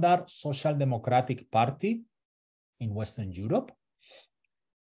standard social democratic party in Western Europe.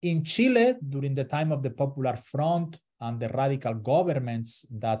 In Chile, during the time of the Popular Front and the radical governments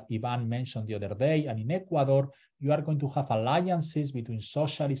that Ivan mentioned the other day, and in Ecuador, you are going to have alliances between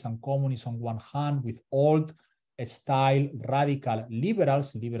socialists and communists on one hand with old style radical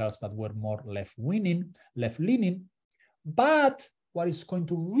liberals that were more left-leaning. But what is going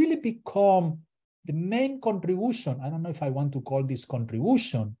to really become the main contribution, I don't know if I want to call this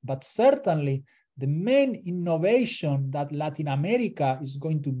contribution, but certainly the main innovation that Latin America is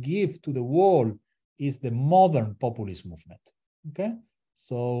going to give to the world is the modern populist movement. Okay,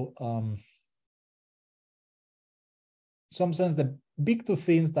 so some sense the big two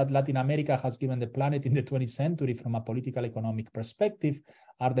things that Latin America has given the planet in the 20th century from a political economic perspective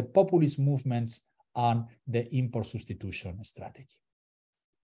are the populist movements and the import substitution strategy.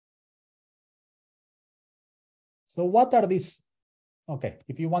 So what are these? Okay,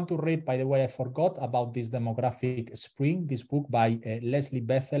 if you want to read, by the way, I forgot about this demographic spring, this book by Leslie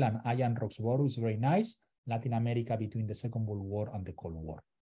Bethel and Ian Roxborough is very nice. Latin America between the Second World War and the Cold War.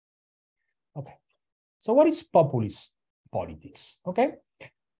 Okay, so what is populist politics? Okay,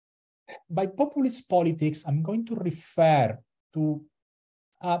 by populist politics, I'm going to refer to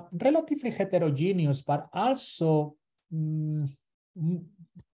relatively heterogeneous, but also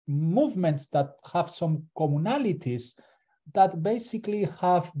movements that have some commonalities that basically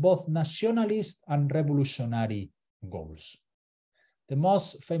have both nationalist and revolutionary goals. The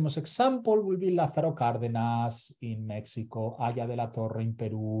most famous example will be Lázaro Cárdenas in Mexico, Aya de la Torre in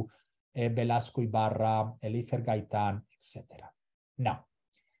Peru, Velasco Ibarra, Elícer Gaitán, etc. Now,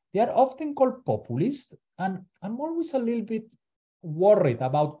 they are often called populist, and I'm always a little bit worried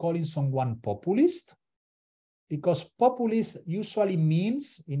about calling someone populist, because populist usually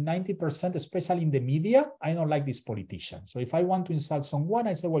means, in 90%, especially in the media, I don't like this politician. So if I want to insult someone,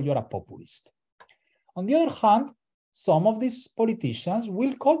 I say, well, you're a populist. On the other hand, some of these politicians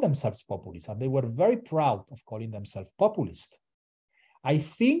will call themselves populist, and they were very proud of calling themselves populist. I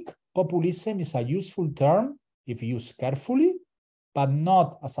think populism is a useful term if used carefully, but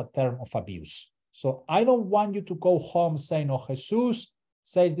not as a term of abuse. So I don't want you to go home saying, oh, Jesus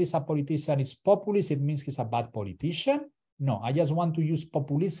says this a politician is populist, it means he's a bad politician. No, I just want to use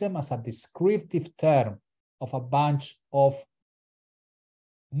populism as a descriptive term of a bunch of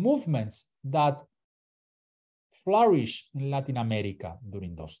movements that flourished in Latin America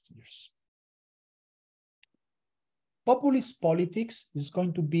during those years. Populist politics is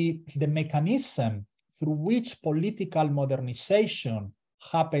going to be the mechanism through which political modernization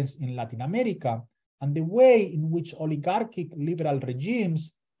happens in Latin America, and the way in which oligarchic liberal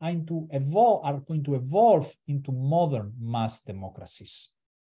regimes are going to evolve into modern mass democracies.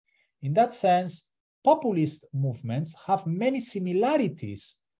 In that sense, populist movements have many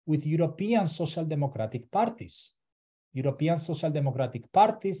similarities with European social democratic parties. European social democratic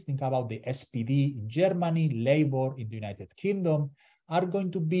parties, think about the SPD in Germany, Labour in the United Kingdom, are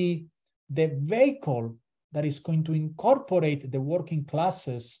going to be the vehicle that is going to incorporate the working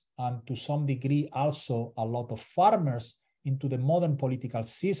classes and to some degree also a lot of farmers into the modern political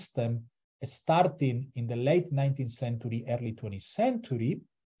system, starting in the late 19th century, early 20th century.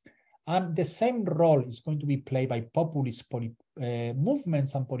 And the same role is going to be played by populist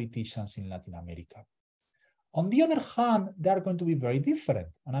movements and politicians in Latin America. On the other hand, they are going to be very different.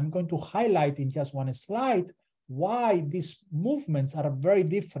 And I'm going to highlight in just one slide why these movements are very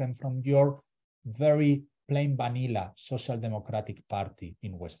different from your very plain vanilla social democratic party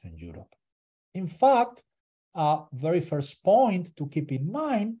in Western Europe. In fact, a very first point to keep in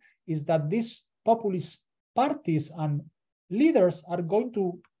mind is that these populist parties and leaders are going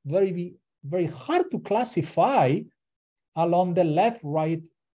to be very hard to classify along the left-right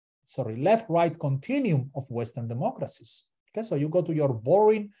continuum of Western democracies. Okay, so you go to your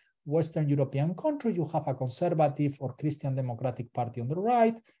boring Western European country, you have a conservative or Christian democratic party on the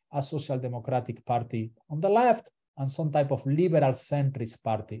right, a social democratic party on the left, and some type of liberal centrist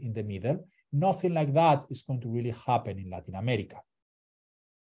party in the middle. Nothing like that is going to really happen in Latin America.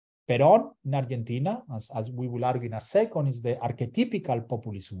 Perón in Argentina, as we will argue in a second, is the archetypical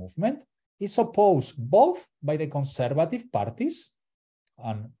populist movement, is opposed both by the conservative parties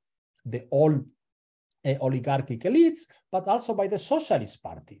and the old oligarchic elites, but also by the Socialist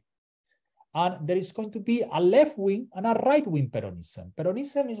Party. And there is going to be a left-wing and a right-wing Peronism.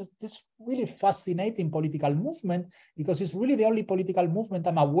 Peronism is this really fascinating political movement because it's really the only political movement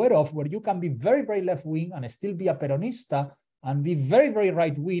I'm aware of where you can be very, very left-wing and still be a Peronista, and be very, very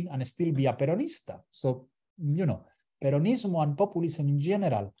right-wing and still be a Peronista. So, you know, Peronismo and populism in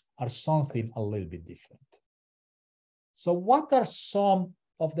general are something a little bit different. So what are some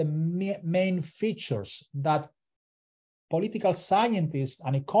of the main features that political scientists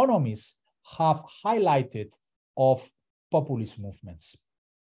and economists have highlighted of populist movements?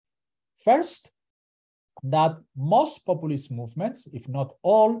 First, that most populist movements, if not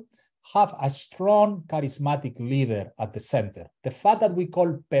all, have a strong charismatic leader at the center. The fact that we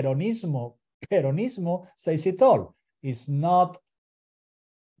call Peronismo says it all. It's not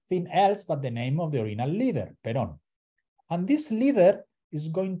anything else but the name of the original leader, Perón. And this leader is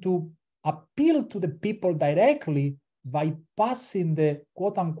going to appeal to the people directly by passing the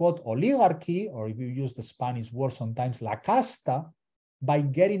quote-unquote oligarchy, or if you use the Spanish word sometimes, la casta, by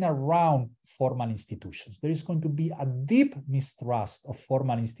getting around formal institutions. There is going to be a deep mistrust of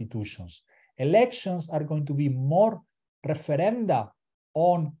formal institutions. Elections are going to be more referenda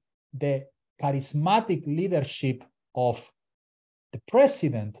on the charismatic leadership of the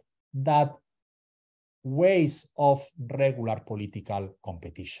president than ways of regular political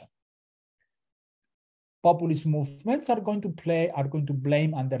competition. Populist movements are going to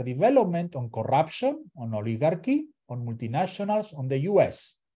blame underdevelopment on corruption, on oligarchy, on multinationals, on the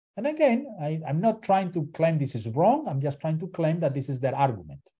US. And again, I'm not trying to claim this is wrong. I'm just trying to claim that this is their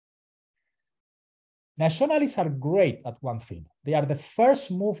argument. Nationalists are great at one thing. They are the first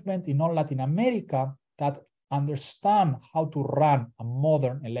movement in all Latin America that understand how to run a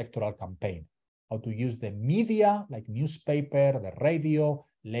modern electoral campaign, how to use the media like newspaper, the radio,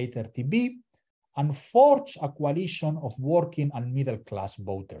 later TV, and forge a coalition of working and middle-class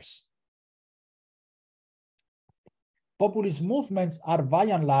voters. Populist movements are by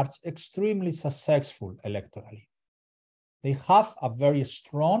and large extremely successful electorally. They have a very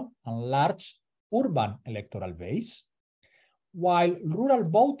strong and large urban electoral base, while rural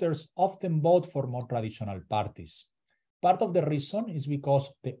voters often vote for more traditional parties. Part of the reason is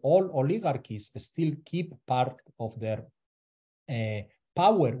because the old oligarchies still keep part of their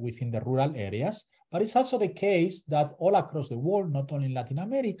power within the rural areas, but it's also the case that all across the world, not only in Latin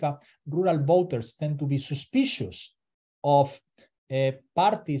America, rural voters tend to be suspicious of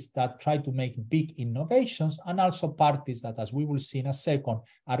parties that try to make big innovations, and also parties that, as we will see in a second,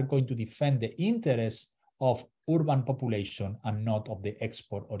 are going to defend the interests of urban population and not of the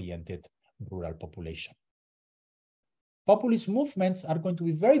export-oriented rural population. Populist movements are going to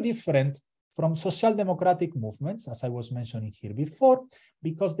be very different from social democratic movements, as I was mentioning here before,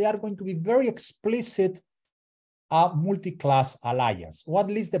 because they are going to be very explicit a multi-class alliance, or at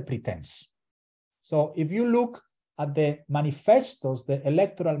least the pretense. So if you look at the manifestos, the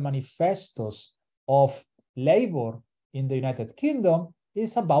electoral manifestos of Labour in the United Kingdom,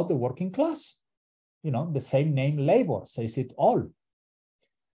 is about the working class. You know, the same name Labour says it all.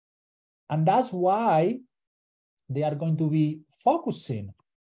 And that's why they are going to be focusing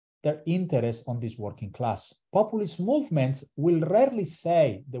their interest on this working class. Populist movements will rarely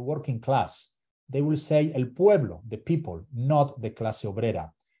say the working class. They will say el pueblo, the people, not the clase obrera.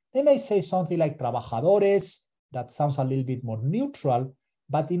 They may say something like trabajadores. That sounds a little bit more neutral,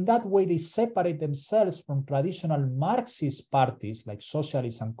 but in that way they separate themselves from traditional Marxist parties like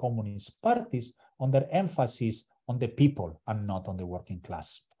socialist and communist parties on their emphasis on the people and not on the working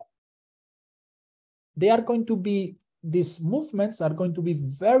class. These movements are going to be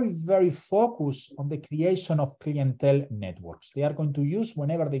very, very focused on the creation of clientele networks. They are going to use,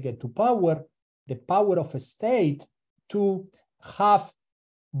 whenever they get to power, the power of a state to have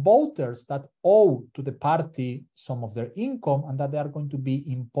voters that owe to the party some of their income, and that they are going to be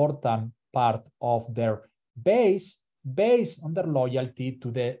important part of their base based on their loyalty to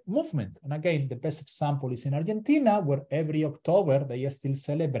the movement. And again, the best example is in Argentina, where every October they still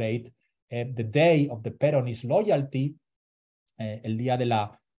celebrate the day of the Peronist loyalty, el Día de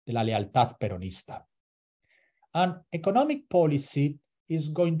la Lealtad Peronista. And economic policy is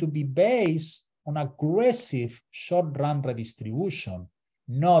going to be based on aggressive short-run redistribution,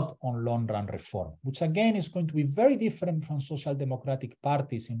 not on long-run reform, which again is going to be very different from social democratic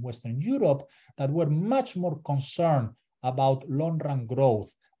parties in Western Europe that were much more concerned about long-run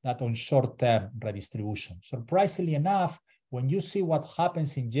growth than on short-term redistribution. Surprisingly enough, when you see what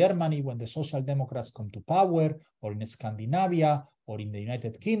happens in Germany when the Social Democrats come to power, or in Scandinavia, or in the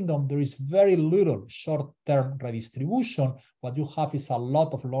United Kingdom, there is very little short-term redistribution. What you have is a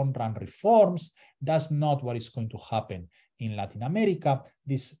lot of long-run reforms. That's not what is going to happen in Latin America.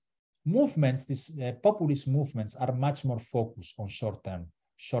 These movements, these populist movements, are much more focused on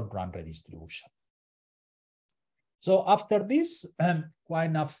short-run redistribution. So after this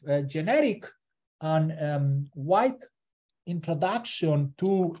kind of generic and wide introduction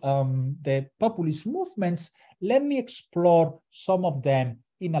to the populist movements, let me explore some of them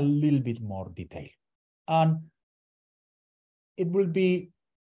in a little bit more detail. And I will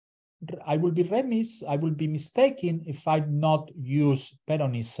be remiss, I will be mistaken if I not use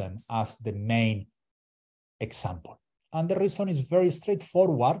Peronism as the main example. And the reason is very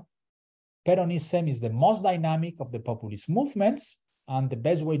straightforward. Peronism is the most dynamic of the populist movements. And the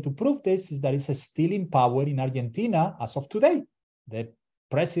best way to prove this is that it's still in power in Argentina as of today. The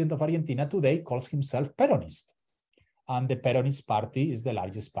president of Argentina today calls himself Peronist. And the Peronist party is the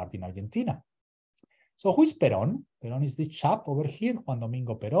largest party in Argentina. So who is Perón? Perón is the chap over here, Juan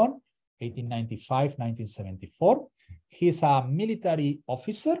Domingo Perón, 1895-1974. He's a military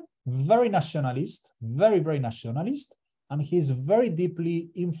officer, very nationalist, very, very nationalist, and he's very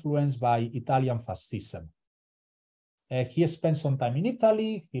deeply influenced by Italian fascism. He spent some time in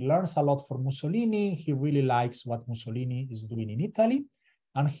Italy. He learns a lot from Mussolini. He really likes what Mussolini is doing in Italy.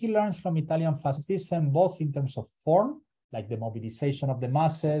 And he learns from Italian fascism, both in terms of form, like the mobilization of the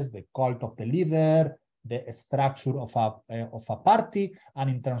masses, the cult of the leader, the structure of a party and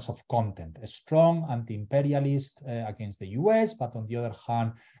in terms of content, a strong anti-imperialist against the US, but on the other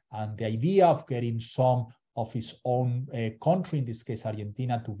hand, and the idea of getting some of his own country, in this case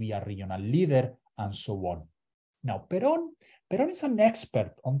Argentina, to be a regional leader, and so on. Now, Perón is an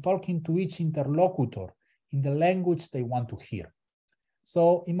expert on talking to each interlocutor in the language they want to hear.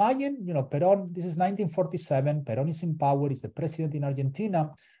 So imagine, Perón, this is 1947, Perón is in power, is the president in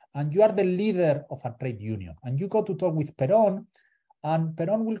Argentina, and you are the leader of a trade union, and you go to talk with Perón, and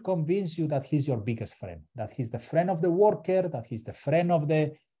Perón will convince you that he's your biggest friend, that he's the friend of the worker, that he's the friend of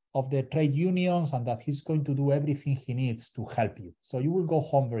the trade unions, and that he's going to do everything he needs to help you. So you will go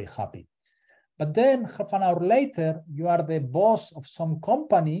home very happy. But then half an hour later, you are the boss of some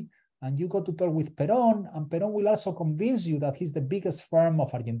company, and you go to talk with Perón, and Perón will also convince you that he's the biggest firm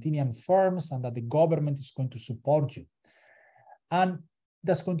of Argentinian firms and that the government is going to support you. And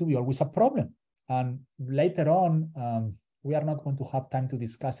that's going to be always a problem. And later on, we are not going to have time to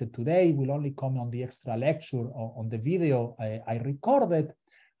discuss it today. We'll only come on the extra lecture on the video I recorded,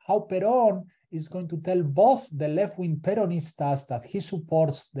 how Perón is going to tell both the left-wing Peronistas that he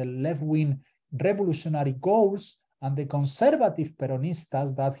supports the left-wing revolutionary goals and the conservative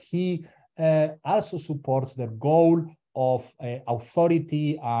Peronistas that he also supports their goal of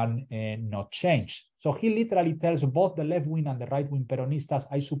authority and not change. So he literally tells both the left-wing and the right-wing Peronistas,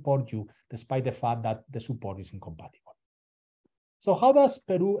 I support you, despite the fact that the support is incompatible. So how does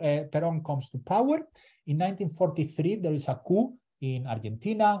Perón comes to power? In 1943, there is a coup in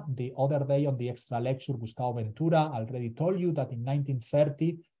Argentina. The other day on the extra lecture, Gustavo Ventura already told you that in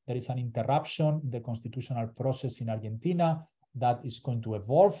 1930, there is an interruption in the constitutional process in Argentina that is going to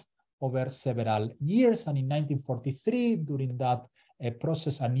evolve over several years. And in 1943, during that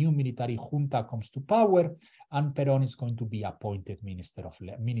process, a new military junta comes to power, and Perón is going to be appointed Minister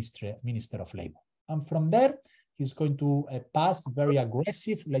of Labor. And from there, he's going to pass very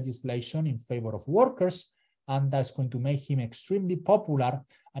aggressive legislation in favor of workers, and that's going to make him extremely popular,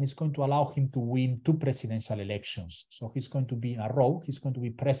 and it's going to allow him to win 2 presidential elections. So he's going to be in a row. He's going to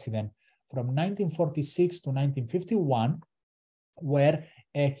be president from 1946 to 1951, where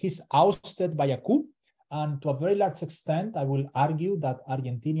he's ousted by a coup. And to a very large extent, I will argue that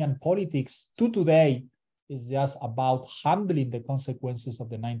Argentinian politics to today is just about handling the consequences of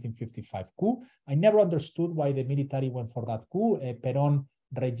the 1955 coup. I never understood why the military went for that coup. Perón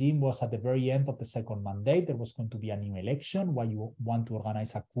regime was at the very end of the second mandate. There was going to be a new election. Why you want to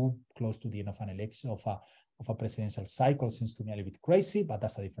organize a coup close to the end of an election, of a presidential cycle, seems to me a little bit crazy, but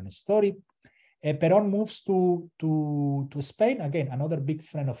that's a different story. Perón moves to Spain, again, another big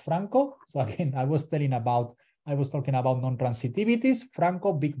friend of Franco. So again, I was talking about non-transitivities.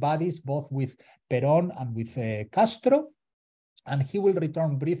 Franco, big buddies, both with Perón and with Castro. And he will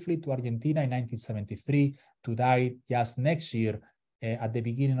return briefly to Argentina in 1973 to die just next year at the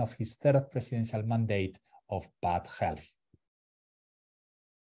beginning of his 3rd presidential mandate of bad health.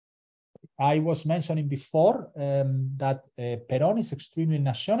 I was mentioning before that Perón is extremely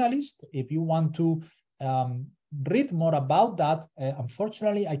nationalist. If you want to read more about that,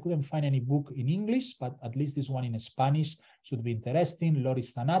 unfortunately, I couldn't find any book in English, but at least this one in Spanish should be interesting.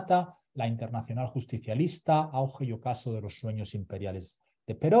 Loris Tanata, La Internacional Justicialista, Auge y Ocaso de los Sueños Imperiales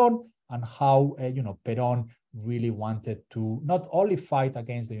de Perón, and how Perón really wanted to not only fight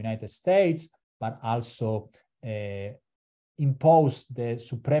against the United States, but also impose the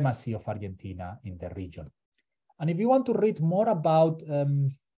supremacy of Argentina in the region. And if you want to read more about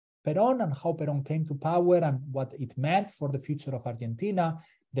Perón and how Perón came to power and what it meant for the future of Argentina,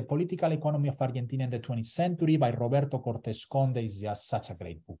 The Political Economy of Argentina in the 20th Century by Roberto Cortés Conde is just such a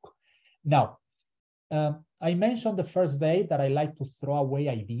great book. Now, I mentioned the first day that I like to throw away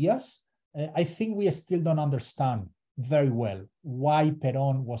ideas. I think we still don't understand very well why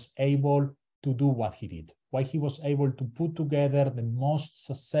Perón was able to do what he did, why he was able to put together the most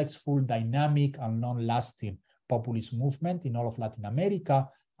successful, dynamic, and long-lasting populist movement in all of Latin America,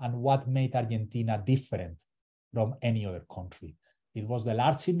 and what made Argentina different from any other country. It was the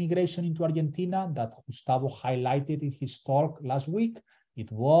large immigration into Argentina that Gustavo highlighted in his talk last week.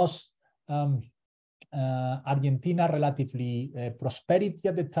 It was Argentina relatively prosperity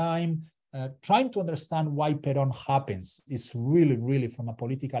at the time. Trying to understand why Perón happens is really, really, from a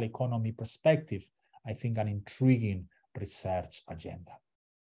political economy perspective, I think an intriguing research agenda.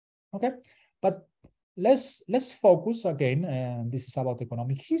 Okay, but let's focus again, this is about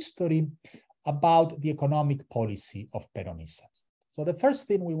economic history, about the economic policy of Peronism. So the first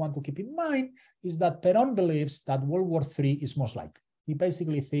thing we want to keep in mind is that Perón believes that World War III is most likely. He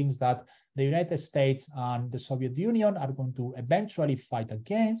basically thinks that the United States and the Soviet Union are going to eventually fight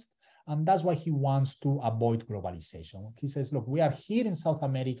against, And that's why he wants to avoid globalization. He says, look, we are here in South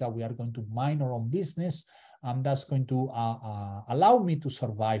America, we are going to mind our own business, and that's going to allow me to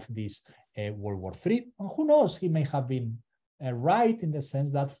survive this World War III. And who knows, he may have been right in the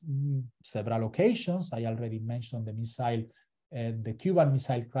sense that several occasions, I already mentioned the Cuban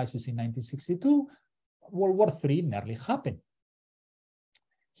Missile Crisis in 1962, World War III nearly happened.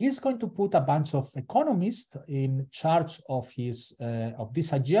 He's going to put a bunch of economists in charge of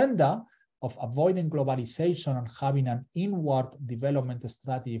this agenda of avoiding globalization and having an inward development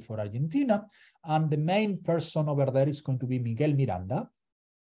strategy for Argentina. And the main person over there is going to be Miguel Miranda.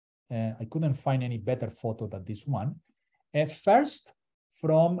 I couldn't find any better photo than this one. First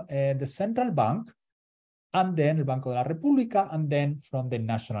from the central bank, and then the Banco de la República, and then from the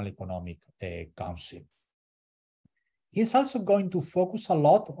National Economic Council. He's also going to focus a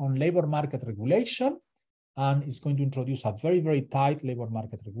lot on labor market regulation, and is going to introduce a very, very tight labor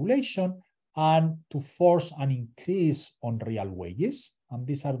market regulation and to force an increase on real wages. And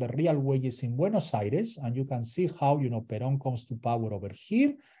these are the real wages in Buenos Aires. And you can see how, Perón comes to power over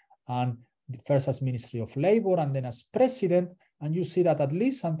here, and first as Ministry of Labor and then as president. And you see that at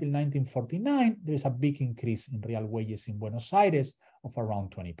least until 1949, there is a big increase in real wages in Buenos Aires of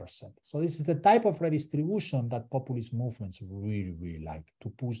around 20%. So this is the type of redistribution that populist movements really, really like, to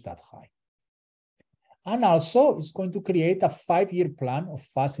push that high. And also it's going to create a 5-year plan of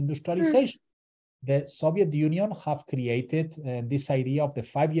fast industrialization. The Soviet Union have created this idea of the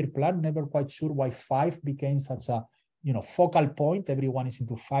 5-year plan. Never quite sure why 5 became such a focal point. Everyone is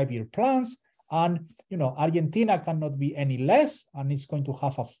into 5-year plans. And, Argentina cannot be any less, and it's going to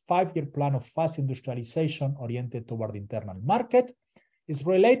have a 5-year plan of fast industrialization oriented toward the internal market. It's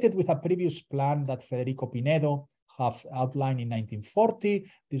related with a previous plan that Federico Pinedo have outlined in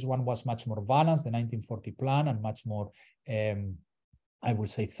 1940. This one was much more balanced, the 1940 plan, and much more, I would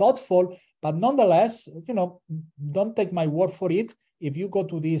say, thoughtful. But nonetheless, don't take my word for it. If you go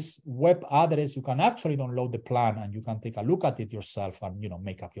to this web address, you can actually download the plan and you can take a look at it yourself and,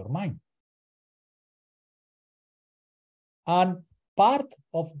 make up your mind. And part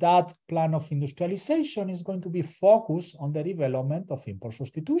of that plan of industrialization is going to be focused on the development of import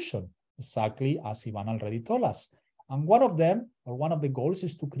substitution, exactly as Ivan already told us. And one of the goals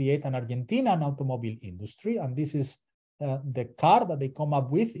is to create an Argentinian automobile industry. And this is the card that they come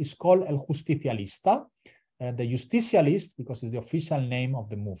up with is called El Justicialista, the Justicialist, because it's the official name of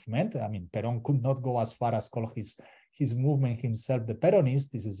the movement. I mean, Perón could not go as far as call his movement himself the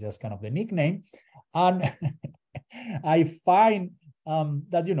Peronist. This is just kind of the nickname. And I find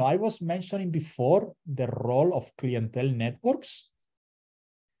that, I was mentioning before the role of clientele networks.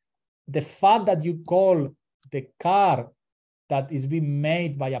 The fact that you call the car that is being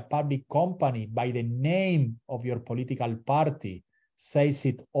made by a public company by the name of your political party says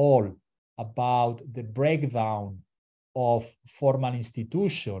it all about the breakdown of formal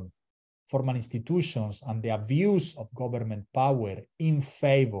institutions and the abuse of government power in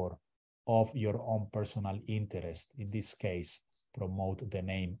favor of your own personal interest, in this case, promote the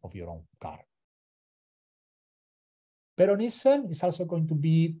name of your own car. Peronism is also going to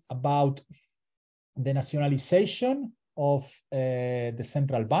be about the nationalization of the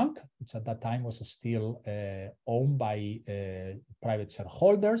central bank, which at that time was still owned by private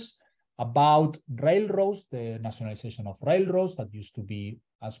shareholders, about railroads, the nationalization of railroads that used to be,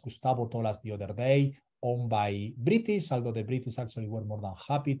 as Gustavo told us the other day, owned by British, although the British actually were more than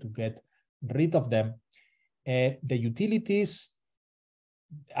happy to get rid of them. The utilities,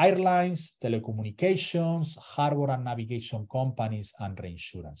 airlines, telecommunications, harbor and navigation companies, and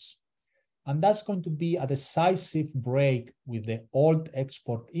reinsurance. And that's going to be a decisive break with the old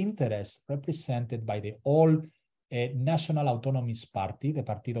export interests represented by the old National Autonomist Party, the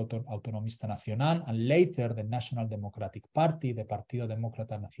Partido Autonomista Nacional, and later the National Democratic Party, the Partido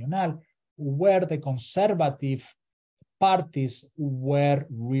Demócrata Nacional, where the conservative parties were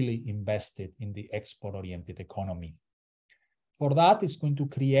really invested in the export-oriented economy. For that, it's going to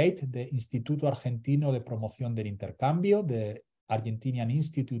create the Instituto Argentino de Promoción del Intercambio, the Argentinian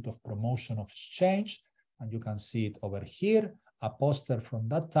Institute of Promotion of Exchange, and you can see it over here, a poster from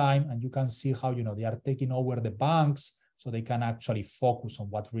that time, and you can see how they are taking over the banks so they can actually focus on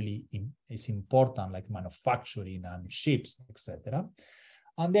what really is important, like manufacturing and ships, etc.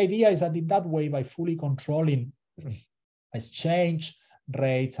 And the idea is that in that way, by fully controlling exchange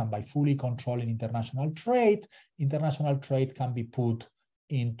rates and by fully controlling international trade can be put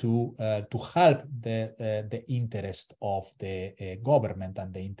into to help the interest of the government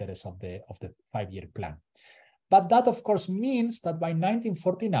and the interest of the 5-year plan. But that, of course, means that by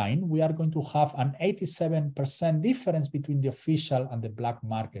 1949, we are going to have an 87% difference between the official and the black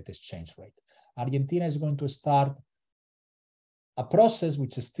market exchange rate. Argentina is going to start a process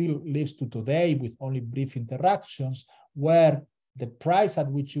which still lives to today with only brief interactions, where the price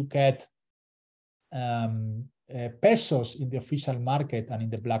at which you get pesos in the official market and in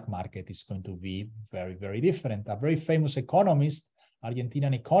the black market is going to be very, very different. A very famous economist,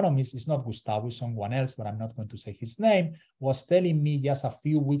 Argentinian economist, is not Gustavo, it's someone else, but I'm not going to say his name, was telling me just a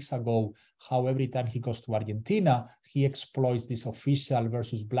few weeks ago how every time he goes to Argentina, he exploits this official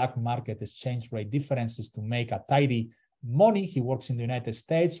versus black market exchange rate differences to make a tidy money. He works in the United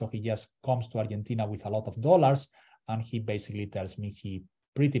States, so he just comes to Argentina with a lot of dollars, and he basically tells me he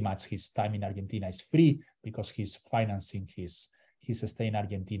pretty much his time in Argentina is free because he's financing his stay in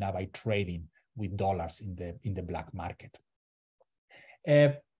Argentina by trading with dollars in the black market.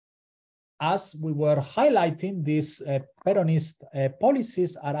 As we were highlighting, these Peronist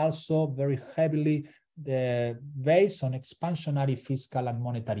policies are also very heavily based on expansionary fiscal and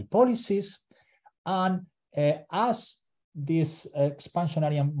monetary policies. And as this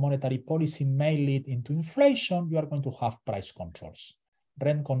expansionary and monetary policy may lead into inflation, you are going to have price controls.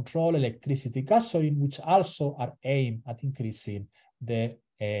 Rent control, electricity, gasoline, which also are aimed at increasing the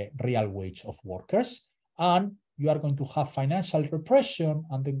real wage of workers. And you are going to have financial repression,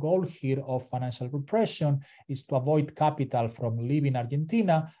 and the goal here of financial repression is to avoid capital from leaving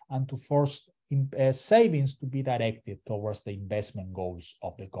Argentina and to force savings to be directed towards the investment goals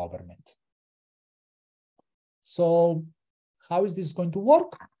of the government. So how is this going to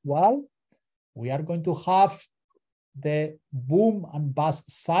work? Well, we are going to have the boom and bust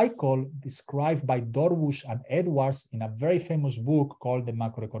cycle described by Dorbush and Edwards in a very famous book called The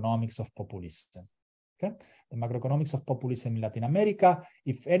Macroeconomics of Populism. Okay? The Macroeconomics of Populism in Latin America.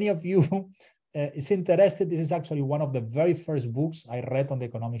 If any of you is interested, this is actually one of the very first books I read on the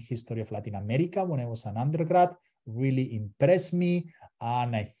economic history of Latin America when I was an undergrad. Really impressed me,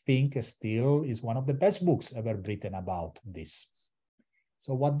 and I think still is one of the best books ever written about this.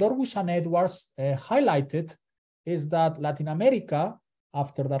 So what Dorbush and Edwards highlighted is that Latin America,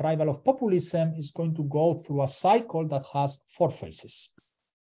 after the arrival of populism, is going to go through a cycle that has 4 phases.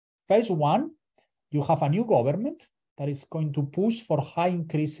 Phase 1, you have a new government that is going to push for high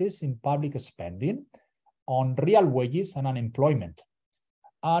increases in public spending on real wages and unemployment.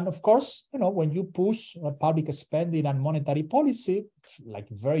 And of course, you know, when you push public spending and monetary policy, like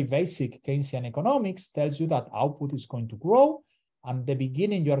very basic Keynesian economics tells you that output is going to grow. And at the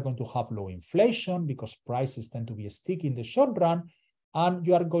beginning, you are going to have low inflation because prices tend to be sticky in the short run. And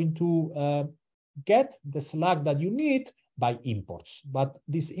you are going to get the slack that you need by imports. But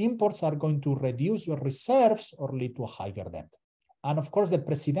these imports are going to reduce your reserves or lead to a higher debt. And of course, the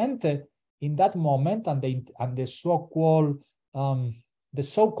Presidente in that moment and the so-called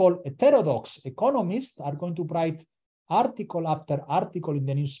heterodox economists are going to write article after article in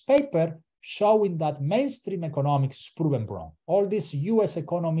the newspaper showing that mainstream economics is proven wrong. All these US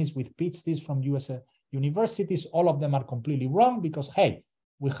economists with PhDs from US universities, all of them are completely wrong because, hey,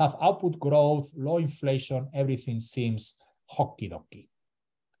 we have output growth, low inflation, everything seems hockey-docky.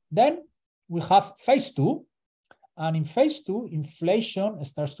 Then we have phase 2, and in phase 2, inflation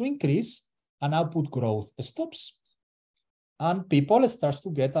starts to increase and output growth stops. And people start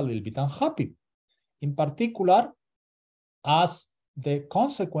to get a little bit unhappy. In particular, as the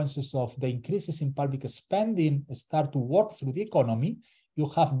consequences of the increases in public spending start to work through the economy, you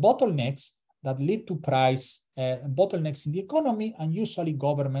have bottlenecks that lead to price bottlenecks in the economy, and usually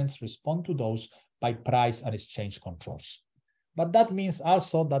governments respond to those by price and exchange controls. But that means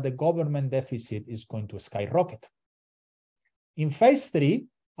also that the government deficit is going to skyrocket. In phase 3,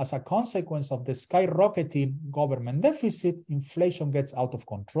 as a consequence of the skyrocketing government deficit, inflation gets out of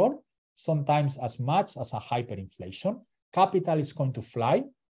control, sometimes as much as a hyperinflation. Capital is going to fly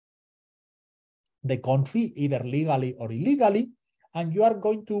the country, either legally or illegally, and you are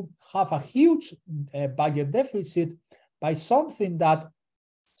going to have a huge budget deficit by something that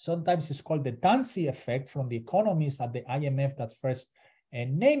sometimes is called the Tansey effect from the economists at the IMF that first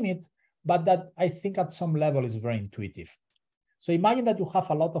name it, but that I think at some level is very intuitive. So imagine that you have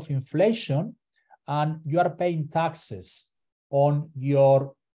a lot of inflation and you are paying taxes on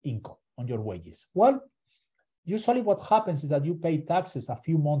your income, on your wages. Well, usually what happens is that you pay taxes a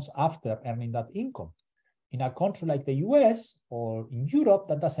few months after earning that income. In a country like the US or in Europe,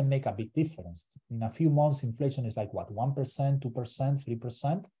 that doesn't make a big difference. In a few months, inflation is like what, 1%, 2%,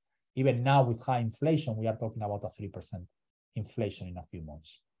 3%? Even now with high inflation, we are talking about a 3% inflation in a few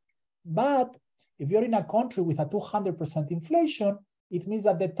months. But if you're in a country with a 200% inflation, it means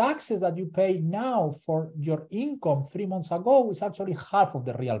that the taxes that you pay now for your income 3 months ago is actually half of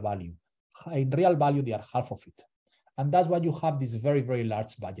the real value. In real value, they are half of it. And that's why you have these very, very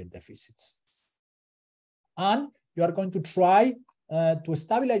large budget deficits. And you are going to try to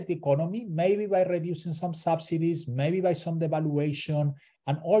stabilize the economy, maybe by reducing some subsidies, maybe by some devaluation,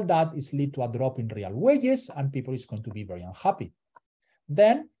 and all that is lead to a drop in real wages, and people is going to be very unhappy.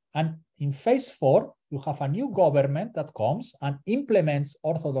 Then, and in phase 4, you have a new government that comes and implements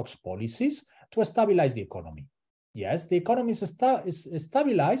orthodox policies to stabilize the economy. Yes, the economy is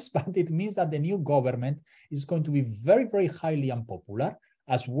stabilized, but it means that the new government is going to be very, very highly unpopular,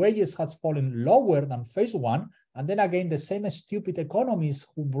 as wages has fallen lower than phase 1. And then again, the same stupid economists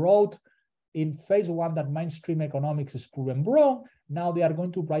who brought in phase 1 that mainstream economics is proven wrong, now they are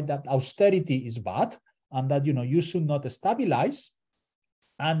going to write that austerity is bad and that you should not stabilize.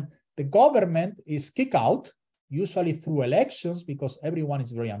 And the government is kicked out, usually through elections, because everyone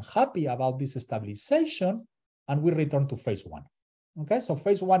is very unhappy about this stabilization, and we return to phase 1. Okay, so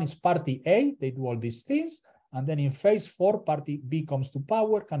phase 1 is party A, they do all these things, and then in phase 4, party B comes to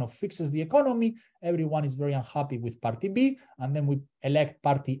power, kind of fixes the economy, everyone is very unhappy with party B, and then we elect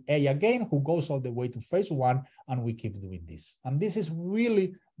party A again, who goes all the way to phase 1, and we keep doing this. And this is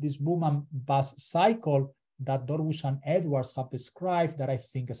really this boom and bust cycle that Dorbush and Edwards have described that I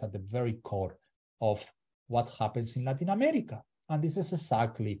think is at the very core of what happens in Latin America. And this is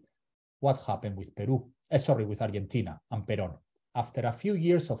exactly what happened with with Argentina and Perón. After a few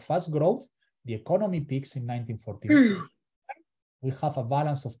years of fast growth, the economy peaks in 1949. We have a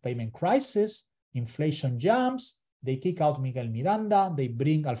balance of payment crisis, inflation jumps, they kick out Miguel Miranda, they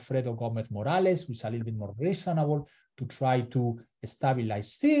bring Alfredo Gomez Morales, who's a little bit more reasonable, to try to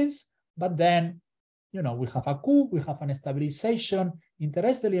stabilize things. But then, we have a coup, we have an stabilization.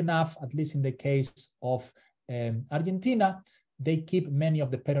 Interestingly enough, at least in the case of Argentina, they keep many of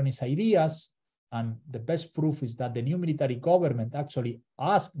the Peronist ideas. And the best proof is that the new military government actually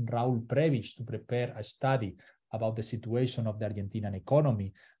asked Raúl Prebisch to prepare a study about the situation of the Argentinian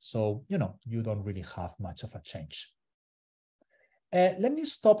economy. So, you don't really have much of a change. Let me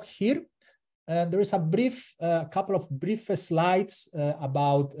stop here. There is a couple of brief slides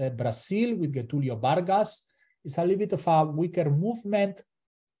about Brazil with Getúlio Vargas. It's a little bit of a weaker movement.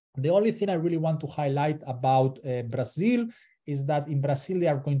 The only thing I really want to highlight about Brazil is that in Brazil, they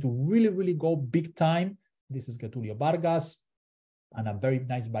are going to really, really go big time. This is Getúlio Vargas, and a very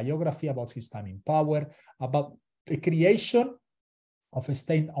nice biography about his time in power, about the creation of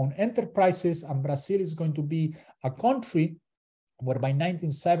state-owned enterprises. And Brazil is going to be a country where by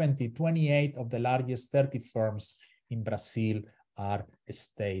 1970, 28 of the largest 30 firms in Brazil are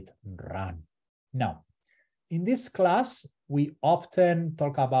state-run. Now, in this class, we often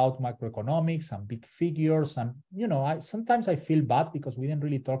talk about macroeconomics and big figures. And, sometimes I feel bad because we didn't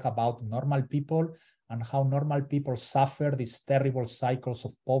really talk about normal people and how normal people suffer these terrible cycles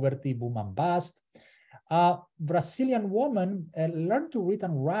of poverty, boom and bust. Brazilian woman learned to read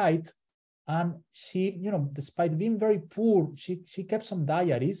and write. And she, despite being very poor, she kept some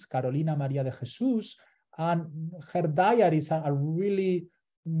diaries, Carolina Maria de Jesus, and her diaries are really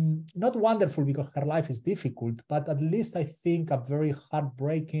not wonderful because her life is difficult, but at least I think a very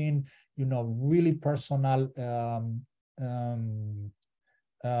heartbreaking, really personal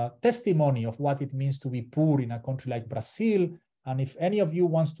testimony of what it means to be poor in a country like Brazil. And if any of you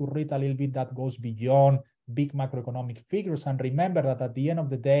wants to read a little bit that goes beyond big macroeconomic figures, and remember that at the end of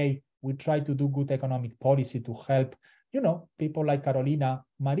the day, we try to do good economic policy to help, people like Carolina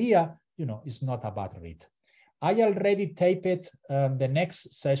Maria, it's not a bad read. I already taped the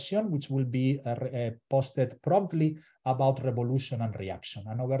next session, which will be posted promptly, about revolution and reaction.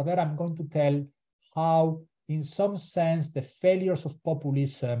 And over there, I'm going to tell how, in some sense, the failures of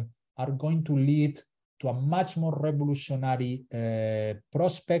populism are going to lead to a much more revolutionary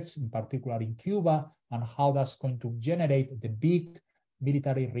prospects, in particular in Cuba, and how that's going to generate the big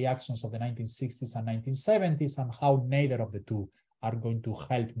military reactions of the 1960s and 1970s, and how neither of the two are going to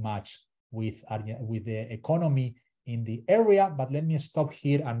help much with the economy in the area. But let me stop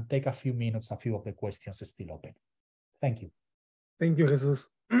here and take a few minutes, a few of the questions still open. Thank you. Thank you, Jesus.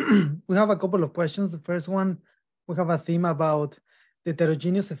 We have a couple of questions. The first one, we have a theme about the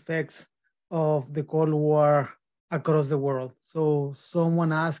heterogeneous effects of the Cold War across the world. So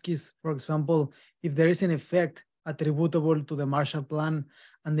someone asks, for example, if there is an effect attributable to the Marshall Plan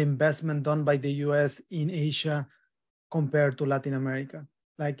and the investment done by the US in Asia compared to Latin America.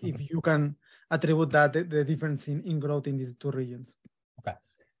 Like if you can attribute that, the difference in growth in these two regions. Okay.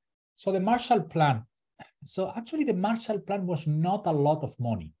 So the Marshall Plan. So actually the Marshall Plan was not a lot of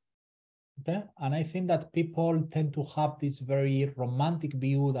money. Okay? And I think that people tend to have this very romantic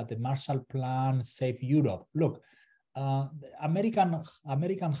view that the Marshall Plan saved Europe. Look,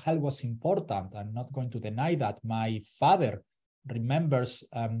 American help was important. I'm not going to deny that. My father remembers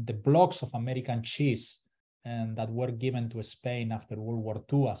the blocks of American cheese and that were given to Spain after World War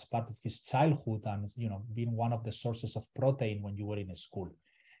II as part of his childhood and being one of the sources of protein when you were in school.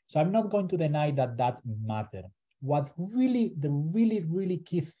 So I'm not going to deny that that mattered. What the really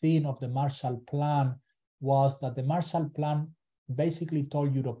key thing of the Marshall Plan was that the Marshall Plan basically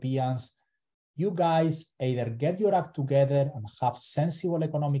told Europeans, you guys either get your act together and have sensible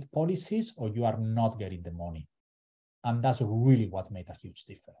economic policies or you are not getting the money. And that's really what made a huge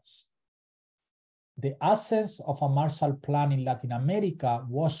difference. The essence of a Marshall Plan in Latin America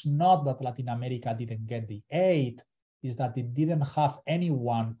was not that Latin America didn't get the aid, is that it didn't have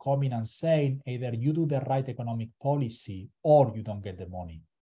anyone coming and saying either you do the right economic policy or you don't get the money.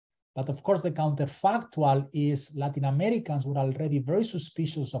 But of course, the counterfactual is Latin Americans were already very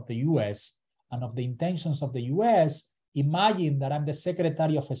suspicious of the US and of the intentions of the US. Imagine that I'm the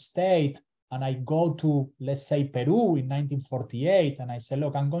Secretary of State and I go to, let's say, Peru in 1948, and I say,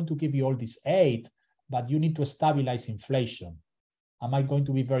 look, I'm going to give you all this aid, but you need to stabilize inflation. Am I going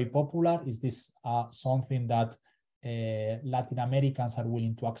to be very popular? Is this something that Latin Americans are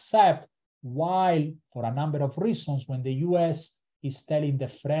willing to accept? While for a number of reasons, when the US is telling the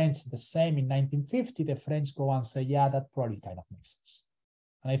French the same in 1950, the French go and say, yeah, that probably kind of makes sense.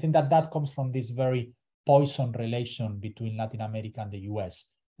 And I think that that comes from this very poison relation between Latin America and the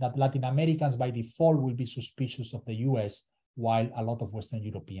US, that Latin Americans by default will be suspicious of the US, while a lot of Western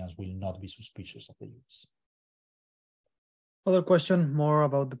Europeans will not be suspicious of the US. Other question more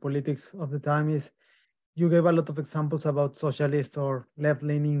about the politics of the time is, you gave a lot of examples about socialist or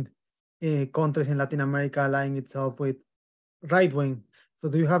left-leaning countries in Latin America aligning itself with right-wing. So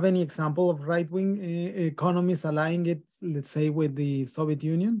do you have any example of right-wing economies aligning it, let's say, with the Soviet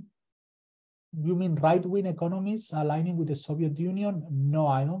Union? You mean right-wing economies aligning with the Soviet Union? No,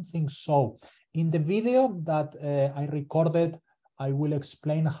 I don't think so. In the video that I recorded, I will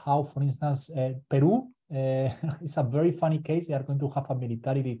explain how, for instance, Peru is a very funny case. They are going to have a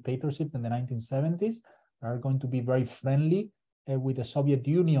military dictatorship in the 1970s. They are going to be very friendly with the Soviet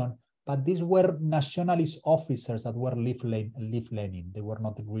Union. But these were nationalist officers that were left-leaning. They were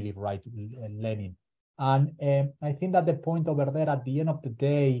not really right-leaning. And I think that the point over there at the end of the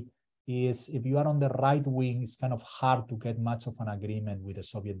day is if you are on the right wing, it's kind of hard to get much of an agreement with the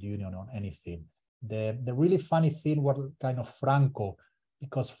Soviet Union on anything. The really funny thing was kind of Franco,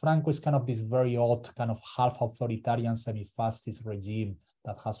 because Franco is kind of this very odd kind of half authoritarian, semi-fascist regime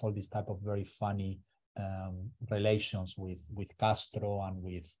that has all this type of very funny relations with Castro and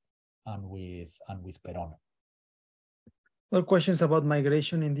with Perón. Other questions about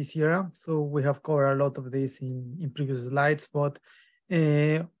migration in this era. So we have covered a lot of this in previous slides, but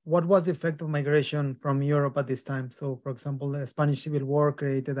what was the effect of migration from Europe at this time? So for example, the Spanish Civil War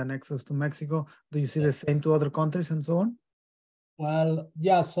created an exodus to Mexico. Do you see the same to other countries and so on? Well,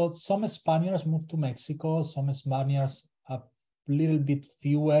 yeah, so some Spaniards moved to Mexico, some Spaniards, a little bit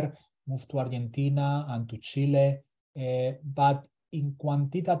fewer, moved to Argentina and to Chile, but in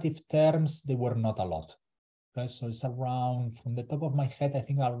quantitative terms, they were not a lot. Okay, so it's around, from the top of my head, I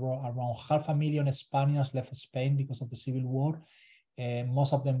think around 500,000 Spaniards left Spain because of the Civil War.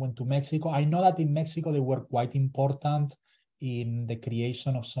 Most of them went to Mexico. I know that in Mexico, they were quite important in the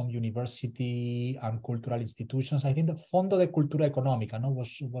creation of some university and cultural institutions. I think the Fondo de Cultura Económica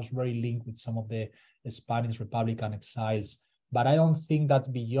was very linked with some of the Spanish Republican exiles. But I don't think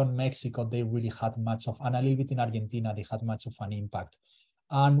that beyond Mexico, they really had much of, and a little bit in Argentina, they had much of an impact.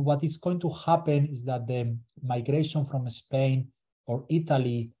 And what is going to happen is that the migration from Spain or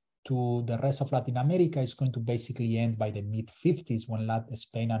Italy to the rest of Latin America is going to basically end by the mid-50s when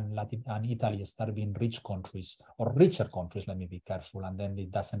Spain and Italy start being rich countries, or richer countries, let me be careful, and then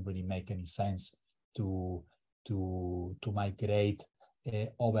it doesn't really make any sense to migrate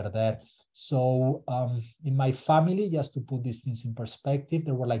over there. So in my family, just to put these things in perspective,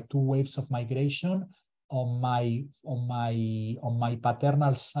 there were like 2 waves of migration. On my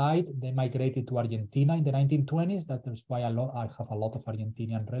paternal side, they migrated to Argentina in the 1920s. That's why I have a lot of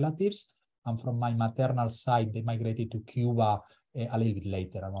Argentinian relatives. And from my maternal side, they migrated to Cuba a little bit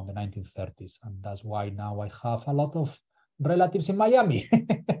later, around the 1930s. And that's why now I have a lot of relatives in Miami.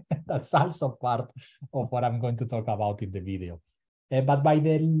 That's also part of what I'm going to talk about in the video. But by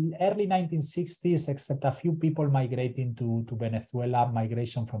the early 1960s, except a few people migrating to Venezuela,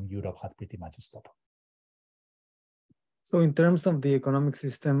 migration from Europe had pretty much stopped. So in terms of the economic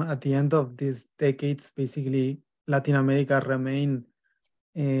system, at the end of these decades, basically Latin America remained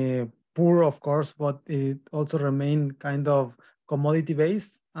poor, of course, but it also remained kind of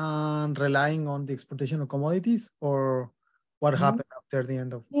commodity-based and relying on the exportation of commodities, or what happened after the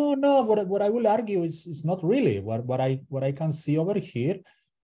end of? No. What I will argue is not really. What I can see over here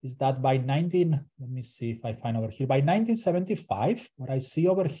is that by let me see if I find over here, by 1975, what I see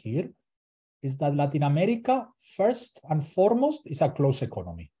over here is that Latin America, first and foremost, is a closed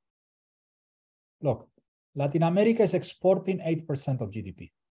economy. Look, Latin America is exporting 8% of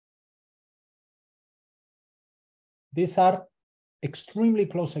GDP. These are extremely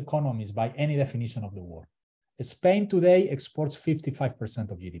close economies by any definition of the word. Spain today exports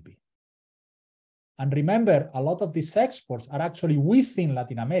 55% of GDP. And remember, a lot of these exports are actually within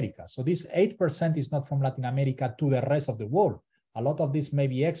Latin America. So this 8% is not from Latin America to the rest of the world. A lot of this may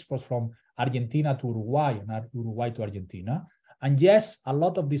be exports from Argentina to Uruguay and Uruguay to Argentina. And yes, a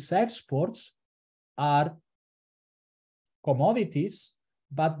lot of these exports are commodities,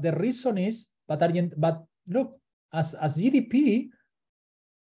 but the reason is, but look, as GDP,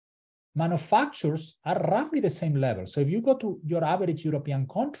 manufacturers are roughly the same level. So if you go to your average European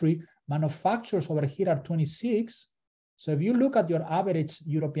country, manufacturers over here are 26. So if you look at your average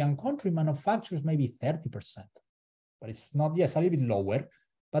European country, manufacturers may be 30%. But it's not, yes, a little bit lower.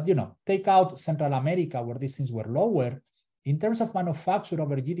 But, take out Central America where these things were lower. In terms of manufacture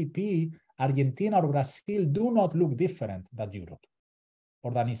over GDP, Argentina or Brazil do not look different than Europe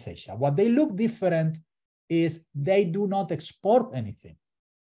or than East Asia. What they look different is they do not export anything.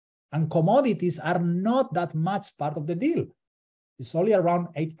 And commodities are not that much part of the deal. It's only around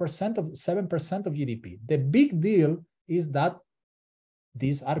 7% of GDP. The big deal is that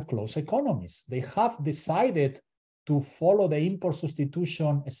these are closed economies. They have decided to follow the import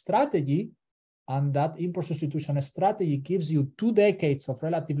substitution strategy, and that import substitution strategy gives you 2 decades of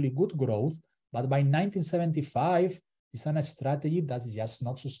relatively good growth, but by 1975, it's a strategy that's just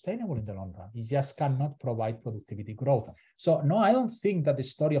not sustainable in the long run. It just cannot provide productivity growth. So no, I don't think that the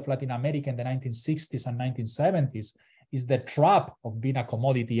story of Latin America in the 1960s and 1970s is the trap of being a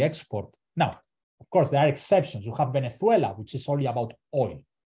commodity export. Now, of course, there are exceptions. You have Venezuela, which is only about oil,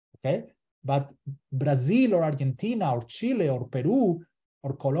 okay? But Brazil or Argentina or Chile or Peru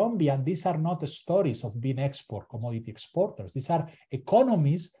or Colombia, these are not the stories of being commodity exporters. These are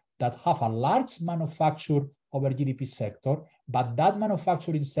economies that have a large manufacture over GDP sector, but that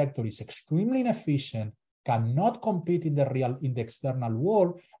manufacturing sector is extremely inefficient, cannot compete in the external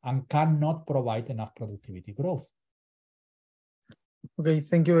world, and cannot provide enough productivity growth. Okay,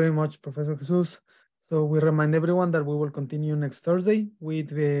 thank you very much, Professor Jesus. So we remind everyone that we will continue next Thursday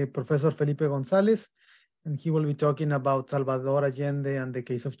with Professor Felipe González, and he will be talking about Salvador Allende and the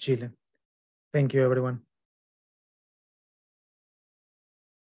case of Chile. Thank you, everyone.